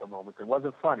shame type of moments. It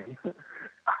wasn't funny.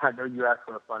 I know you asked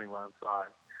for a funny one. I'm sorry.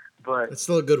 But it's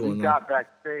still a good one. We got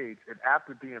backstage, and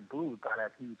after being booed by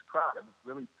that huge crowd, it was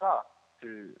really tough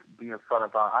to be in front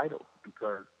of our idols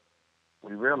because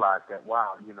we realized that,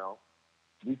 wow,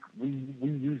 we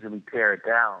usually tear it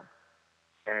down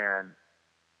and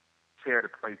tear the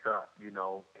place up,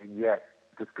 and yet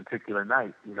this particular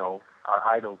night, our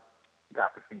idols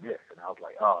got to see this, and I was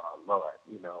like, oh, Lord,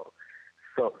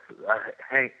 so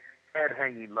head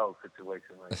hanging low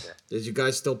situation like that. Did you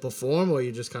guys still perform, or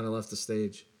you just kind of left the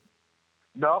stage?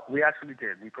 No, we actually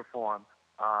did. We performed.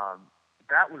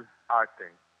 That was our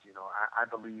thing. I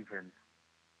believe in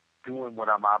doing what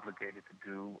I'm obligated to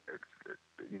do.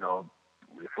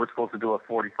 If we're supposed to do a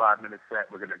 45-minute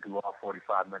set, we're going to do all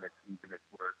 45 minutes, even if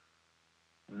we're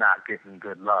not getting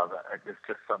good love. It's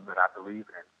just something that I believe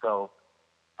in. So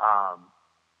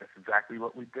That's exactly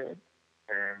what we did,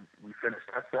 and we finished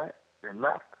our set and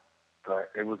left.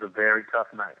 But it was a very tough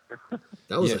night.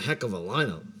 That was Yeah. a heck of a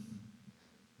lineup.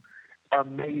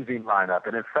 Amazing lineup,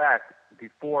 and in fact,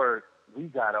 before we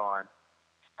got on,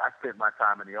 I spent my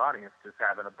time in the audience just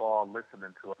having a ball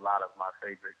listening to a lot of my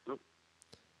favorite groups.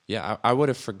 Yeah, I would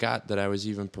have forgot that I was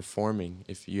even performing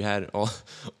if you had all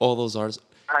those artists.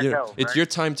 I know, It's right? your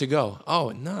time to go. Oh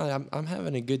no, I'm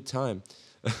having a good time.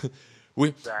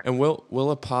 Exactly. And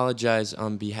we'll apologize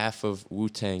on behalf of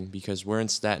Wu-Tang because we're in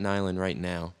Staten Island right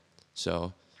now.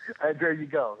 So There you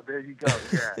go.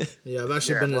 Yeah. Yeah, I've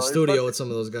actually Yeah, been in the well, it's studio funny. with some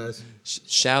of those guys.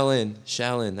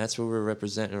 Shaolin, that's what we're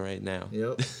representing right now.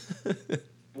 Yep.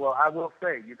 Well, I will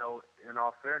say, in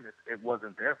all fairness, it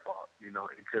wasn't their fault. It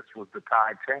just was the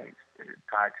tide changed.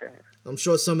 Tide changed. I'm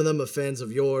sure some of them are fans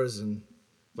of yours and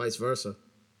vice versa.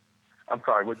 I'm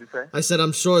sorry, what'd you say? I said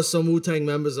I'm sure some Wu-Tang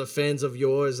members are fans of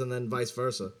yours and then vice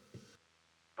versa.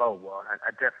 Oh, well,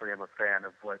 I definitely am a fan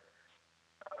of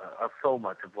of so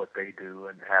much of what they do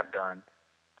and have done.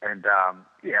 And,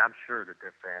 yeah, I'm sure that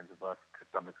they're fans of us to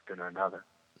some extent or another.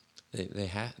 They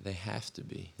have to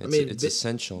be. I mean, It's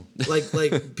essential.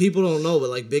 Like people don't know, but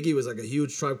like Biggie was like a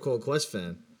huge Tribe Called Quest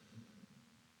fan.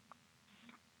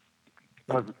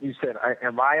 You said,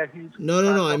 am I a huge...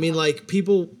 No. I mean, like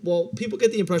people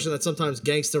get the impression that sometimes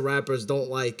gangster rappers don't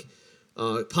like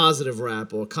positive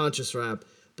rap or conscious rap.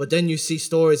 But then you see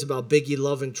stories about Biggie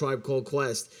loving Tribe Called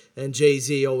Quest, and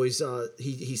Jay-Z always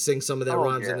he sings some of their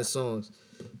rhymes in yeah. his songs.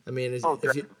 I mean, Oh,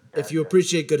 if you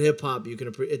appreciate good hip hop, you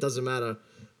can it doesn't matter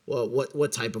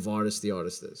what type of artist the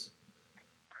artist is.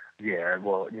 Yeah,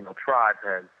 well, Tribe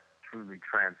has truly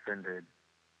transcended,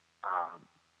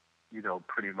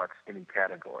 pretty much any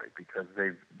category because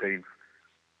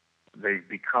they've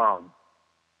become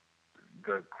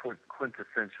the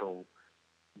quintessential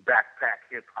backpack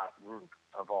hip hop group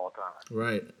of all time.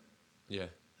 Right. Yeah.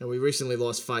 And we recently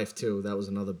lost Fife too. That was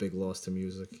another big loss to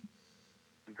music.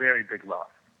 Very big loss.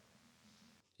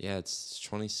 Yeah, it's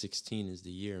 2016 is the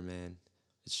year, man.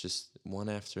 It's just one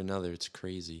after another. It's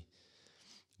crazy.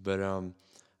 But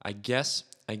I guess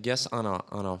on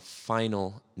a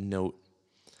final note,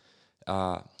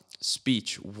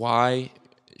 speech. Why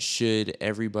should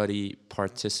everybody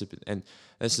participate? And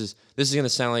this is gonna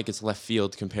sound like it's left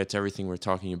field compared to everything we're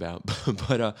talking about.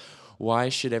 But why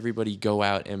should everybody go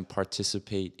out and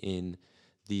participate in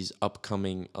these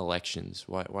upcoming elections?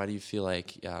 Why do you feel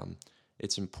like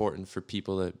it's important for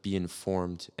people to be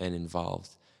informed and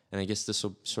involved? And I guess this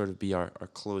will sort of be our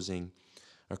closing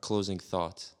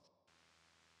thoughts.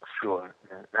 Sure.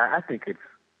 I think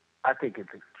it's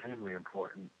extremely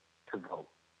important to vote.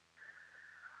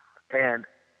 And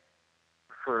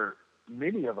for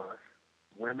many of us,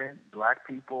 women, black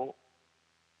people,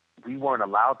 we weren't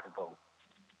allowed to vote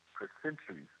for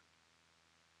centuries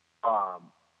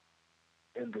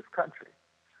in this country.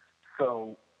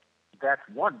 So that's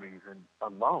one reason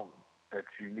alone that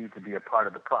you need to be a part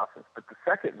of the process. But the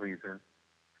second reason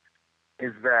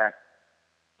is that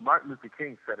Martin Luther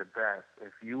King said it best: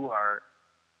 if you are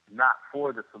not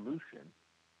for the solution,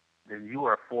 then you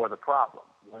are for the problem,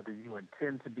 whether you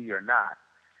intend to be or not.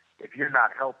 If you're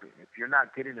not helping, if you're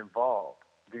not getting involved,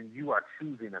 then you are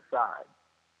choosing a side,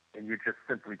 and you're just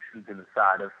simply choosing the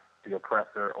side of the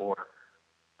oppressor or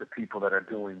the people that are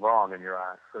doing wrong in your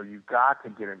eyes. So you've got to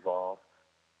get involved.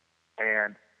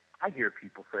 And I hear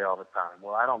people say all the time,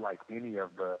 well, I don't like any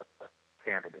of the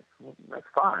candidates. Well, that's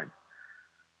fine.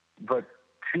 But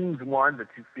choose one that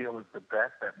you feel is the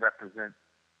best, that represents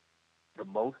the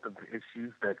most of the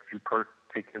issues that you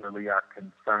particularly are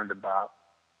concerned about,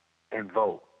 and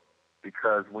vote.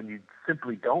 Because when you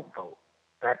simply don't vote,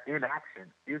 that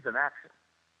inaction is an action.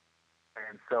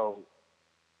 And so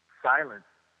silence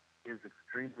is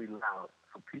extremely loud.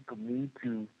 So people need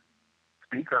to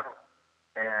speak up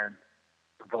and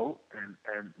vote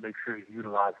and make sure you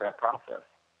utilize that process.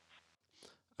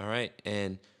 All right,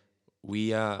 and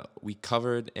we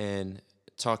covered and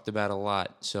talked about a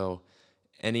lot. So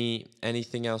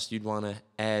anything else you'd want to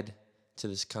add to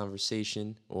this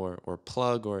conversation or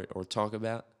plug or talk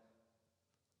about?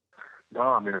 No,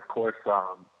 I mean, of course,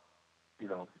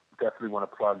 definitely want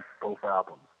to plug both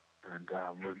albums. And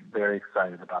we're very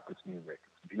excited about this music.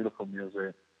 It's beautiful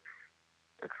music.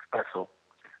 It's special.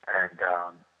 And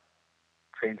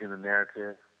changing the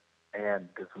narrative and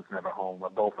This Was Never Home are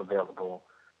both available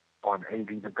on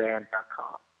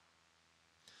avtheband.com.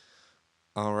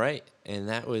 All right, and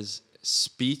that was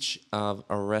Speech of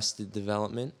Arrested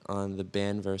Development on the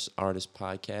Band vs. Artist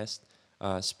podcast.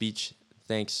 Speech,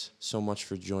 thanks so much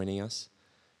for joining us.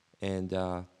 And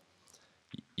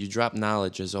you drop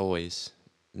knowledge as always.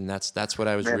 and that's what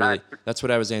I was Man, that's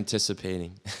what I was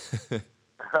anticipating.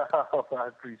 I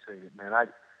appreciate it, man. I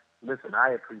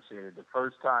appreciate it. The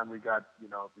first time we got,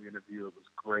 the interview, it was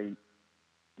great.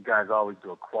 You guys always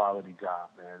do a quality job,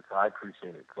 man. So I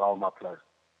appreciate it. It's all my pleasure.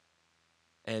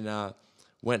 And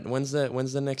when's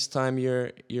the next time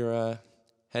you're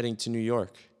heading to New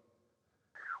York?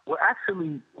 Well,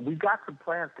 actually, we got some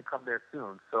plans to come there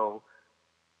soon. So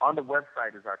on the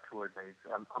website is our tour dates.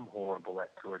 I'm horrible at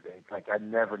tour dates. Like, I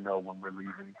never know when we're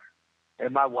leaving.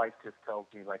 And my wife just tells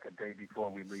me, like, a day before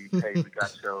we leave, hey, we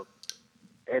got shows.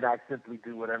 And I simply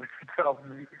do whatever she tells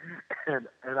me. And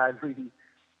I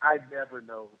never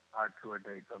know our tour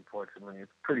dates, unfortunately.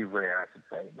 It's pretty rare, I should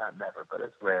say. Not never, but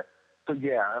it's rare. So,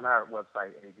 yeah, on our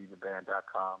website,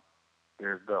 avtheband.com,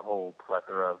 there's the whole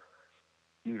plethora of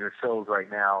either shows right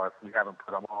now, or if we haven't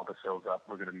put all the shows up,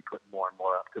 we're going to be putting more and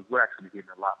more up because we're actually getting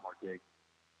a lot more gigs.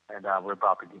 And we're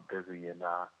about to get busy in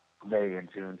May and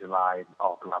June, July, and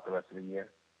all throughout the rest of the year.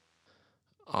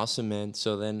 Awesome, man.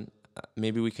 So then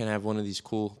maybe we can have one of these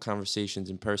cool conversations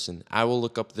in person. I will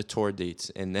look up the tour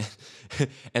dates and then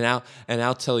and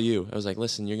I'll tell you. I was like,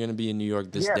 listen, you're going to be in New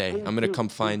York this day. I'm going to come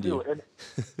find you.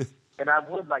 And I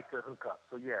would like to hook up.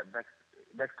 So yeah,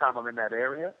 next time I'm in that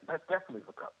area, let's definitely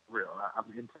hook up. Real, I'm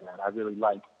into that. I really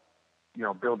like,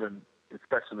 building,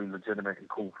 especially legitimate and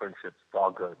cool friendships. It's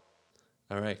all good.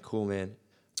 All right, cool, man.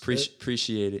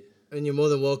 Appreciate it. And you're more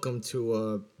than welcome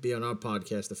to be on our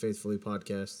podcast, the Faithfully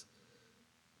Podcast.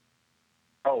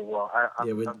 Oh, well,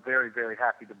 I'm very, very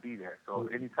happy to be there. So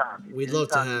anytime. We'd love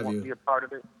to have you. Want you. to be a part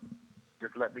of it,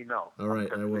 just let me know. All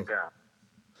right, I will. Down.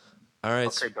 All right.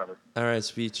 Okay, brother. All right,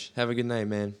 Speech. Have a good night,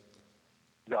 man.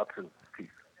 Y'all too. Peace.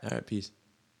 All right, peace.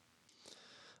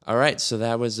 All right, so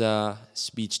that was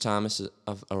Speech Thomas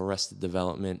of Arrested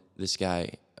Development. This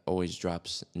guy always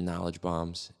drops knowledge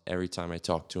bombs every time I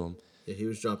talk to him. Yeah, he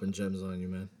was dropping gems on you,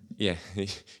 man. Yeah,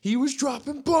 he was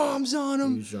dropping bombs on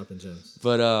him. He was dropping gems.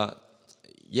 But,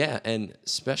 yeah, and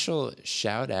special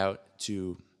shout out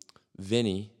to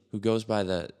Vinny, who goes by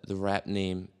the rap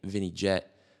name Vinny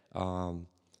Jet,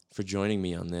 for joining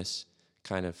me on this.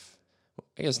 Kind of,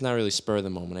 I guess not really spur of the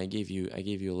moment. I gave you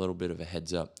a little bit of a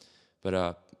heads up.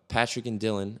 But Patrick and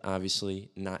Dylan, obviously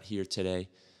not here today.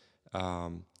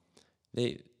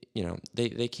 They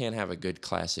can't have a good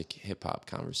classic hip hop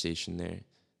conversation.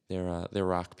 They're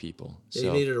rock people. Yeah, so,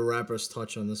 you needed a rapper's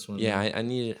touch on this one. Yeah, I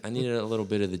needed a little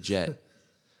bit of the Jet.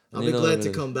 I'll be glad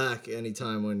to come back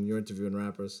anytime when you're interviewing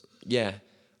rappers. Yeah.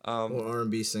 Or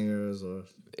R&B singers, or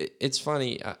it's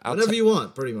funny. Whatever you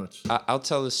want, pretty much. I'll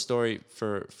tell this story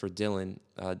for Dylan.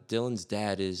 Dylan's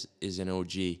dad is an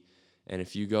OG, and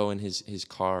if you go in his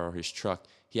car or his truck,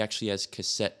 he actually has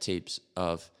cassette tapes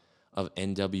of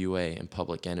NWA and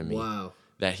Public Enemy. Wow.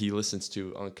 That he listens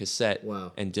to on cassette.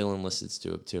 Wow. And Dylan listens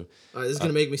to it too. All right, this is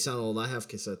gonna make me sound old. I have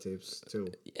cassette tapes too.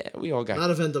 Yeah, we all got. Not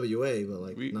of NWA, but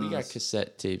like we got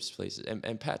cassette tapes places,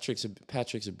 and Patrick's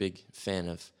a big fan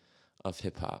of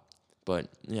hip hop. But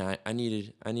yeah, I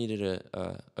needed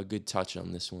a good touch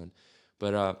on this one,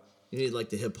 but you need like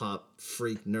the hip hop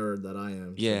freak nerd that I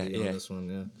am. Yeah, to be on this one,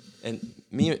 yeah. And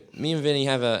me and Vinny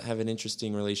have an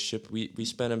interesting relationship. We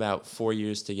spent about 4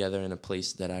 years together in a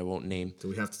place that I won't name. Do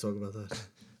we have to talk about that?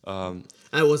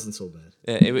 That wasn't so bad.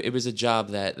 It was a job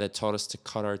that taught us to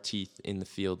cut our teeth in the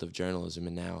field of journalism,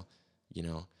 and now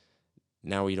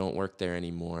we don't work there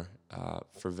anymore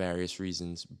for various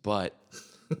reasons, but.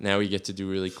 Now we get to do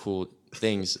really cool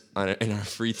things in our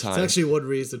free time. It's actually one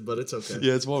reason, but it's okay.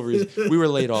 Yeah, it's one reason. We were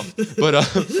laid off, but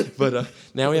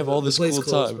now we have all this cool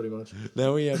time. Pretty much.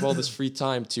 Now we have all this free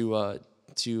time to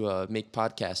make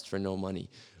podcasts for no money,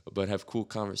 but have cool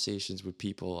conversations with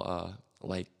people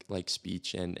like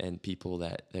Speech and people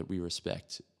that we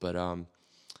respect. But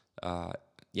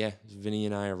yeah, Vinny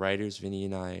and I are writers. Vinny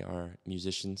and I are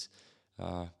musicians.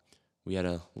 We had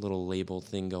a little label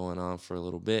thing going on for a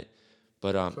little bit.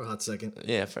 But for a hot second.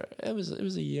 Yeah, it was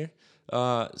a year.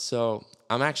 So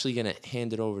I'm actually gonna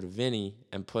hand it over to Vinny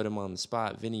and put him on the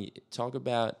spot. Vinny, talk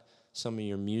about some of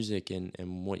your music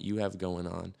and what you have going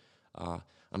on.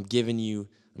 I'm giving you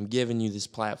this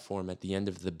platform at the end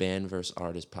of the Band vs.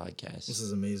 Artist podcast. This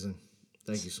is amazing.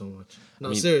 Thank you so much. No,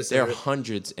 I mean, seriously. There are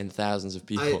hundreds and thousands of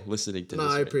people listening to this.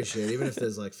 No, I appreciate it. Even if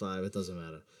there's like 5, it doesn't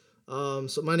matter.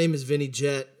 So my name is Vinny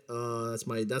Jet.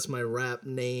 That's my rap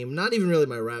name. Not even really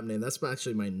my rap name. That's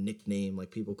actually my nickname.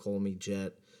 Like, people call me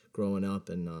Jet growing up,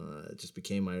 and it just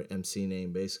became my MC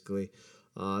name basically.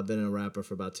 I've been a rapper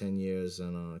for about 10 years,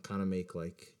 and kind of make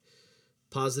like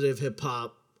positive hip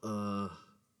hop. I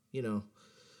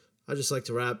just like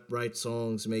to rap, write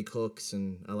songs, make hooks,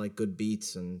 and I like good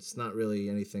beats. And it's not really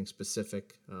anything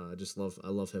specific. I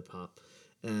love hip hop.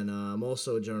 and I'm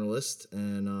also a journalist,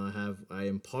 and I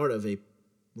am part of a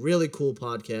really cool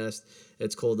podcast.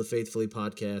 It's called the Faithfully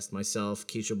Podcast. Myself,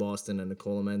 Keisha Boston, and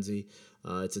Nicola Menzi.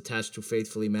 It's attached to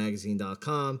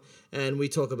faithfullymagazine.com, and we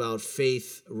talk about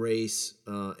faith, race,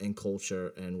 and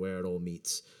culture, and where it all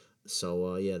meets.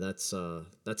 So yeah, that's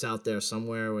out there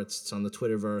somewhere. It's on the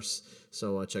Twitterverse.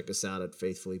 So check us out at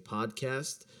Faithfully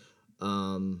Podcast.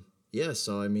 Yeah,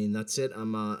 so I mean that's it.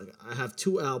 I have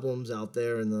 2 albums out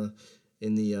there in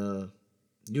the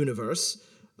universe.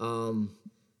 The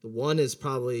one is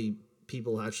probably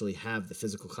people actually have the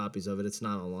physical copies of it. It's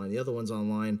not online. The other one's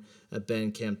online at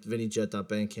Bandcamp,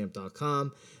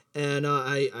 vinnyjet.bandcamp.com. And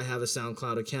I have a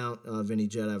SoundCloud account, Vinny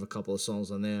Jet. I have a couple of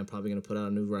songs on there. I'm probably going to put out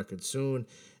a new record soon.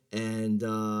 And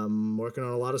I'm working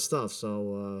on a lot of stuff.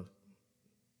 So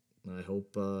I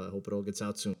hope it all gets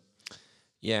out soon.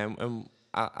 Yeah, and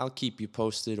I'll keep you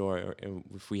posted, or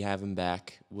if we have him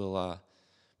back, we'll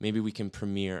maybe we can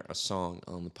premiere a song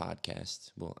on the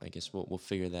podcast. Well, I guess we'll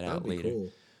figure that out later. Cool.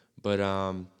 But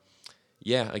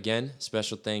yeah, again,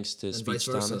 special thanks to And Speech vice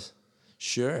versa. Thomas.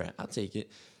 Sure, I'll take it.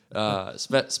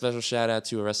 Special shout out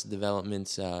to Arrested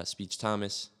Development's Speech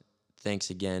Thomas. Thanks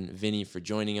again, Vinny, for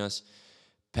joining us.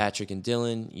 Patrick and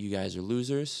Dylan, you guys are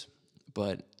losers,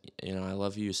 but you know I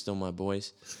love you. You're still my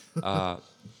boys.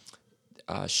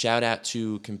 Shout out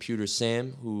to Computer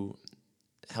Sam, who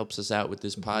helps us out with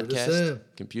this podcast. Sam.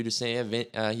 Computer Sam.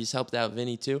 He's helped out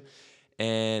Vinny too.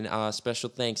 And special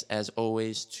thanks, as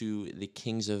always, to the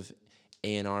Kings of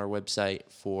A&R website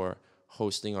for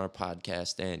hosting our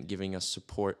podcast and giving us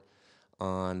support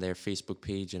on their Facebook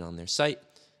page and on their site.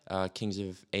 Kings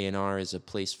of A&R is a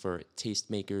place for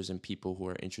tastemakers and people who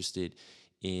are interested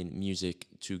in music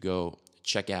to go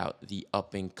check out the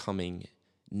up-and-coming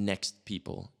next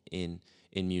people in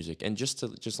music, and just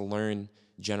to learn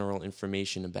general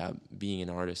information about being an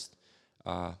artist.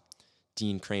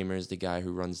 Dean Kramer is the guy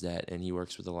who runs that, and he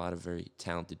works with a lot of very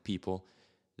talented people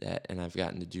and I've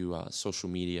gotten to do social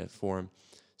media for him.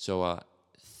 So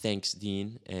thanks,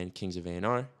 Dean and Kings of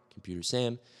A&R, Computer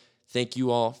Sam. Thank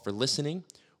you all for listening.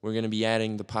 We're going to be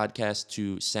adding the podcast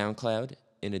to SoundCloud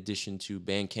in addition to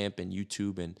Bandcamp and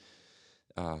YouTube and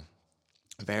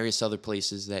various other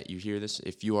places that you hear this.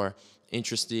 If you are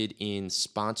interested in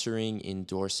sponsoring,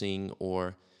 endorsing,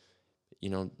 or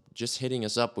just hitting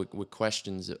us up with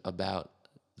questions about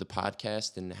the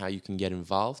podcast and how you can get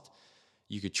involved,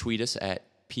 you could tweet us at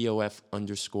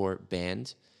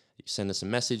POF_band. Send us a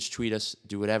message, tweet us,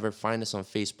 do whatever. Find us on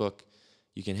Facebook.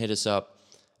 You can hit us up,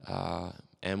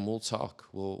 and we'll talk.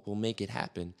 We'll make it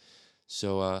happen.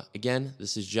 So again,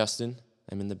 this is Justin.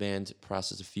 I'm in the band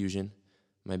Process of Fusion.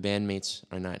 My bandmates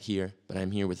are not here, but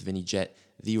I'm here with Vinny Jet,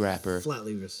 the rapper. Flat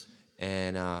Leavers.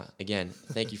 And again,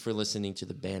 thank you for listening to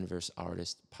the Band vs.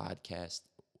 Artist podcast.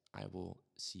 I will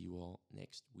see you all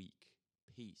next week.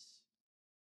 Peace.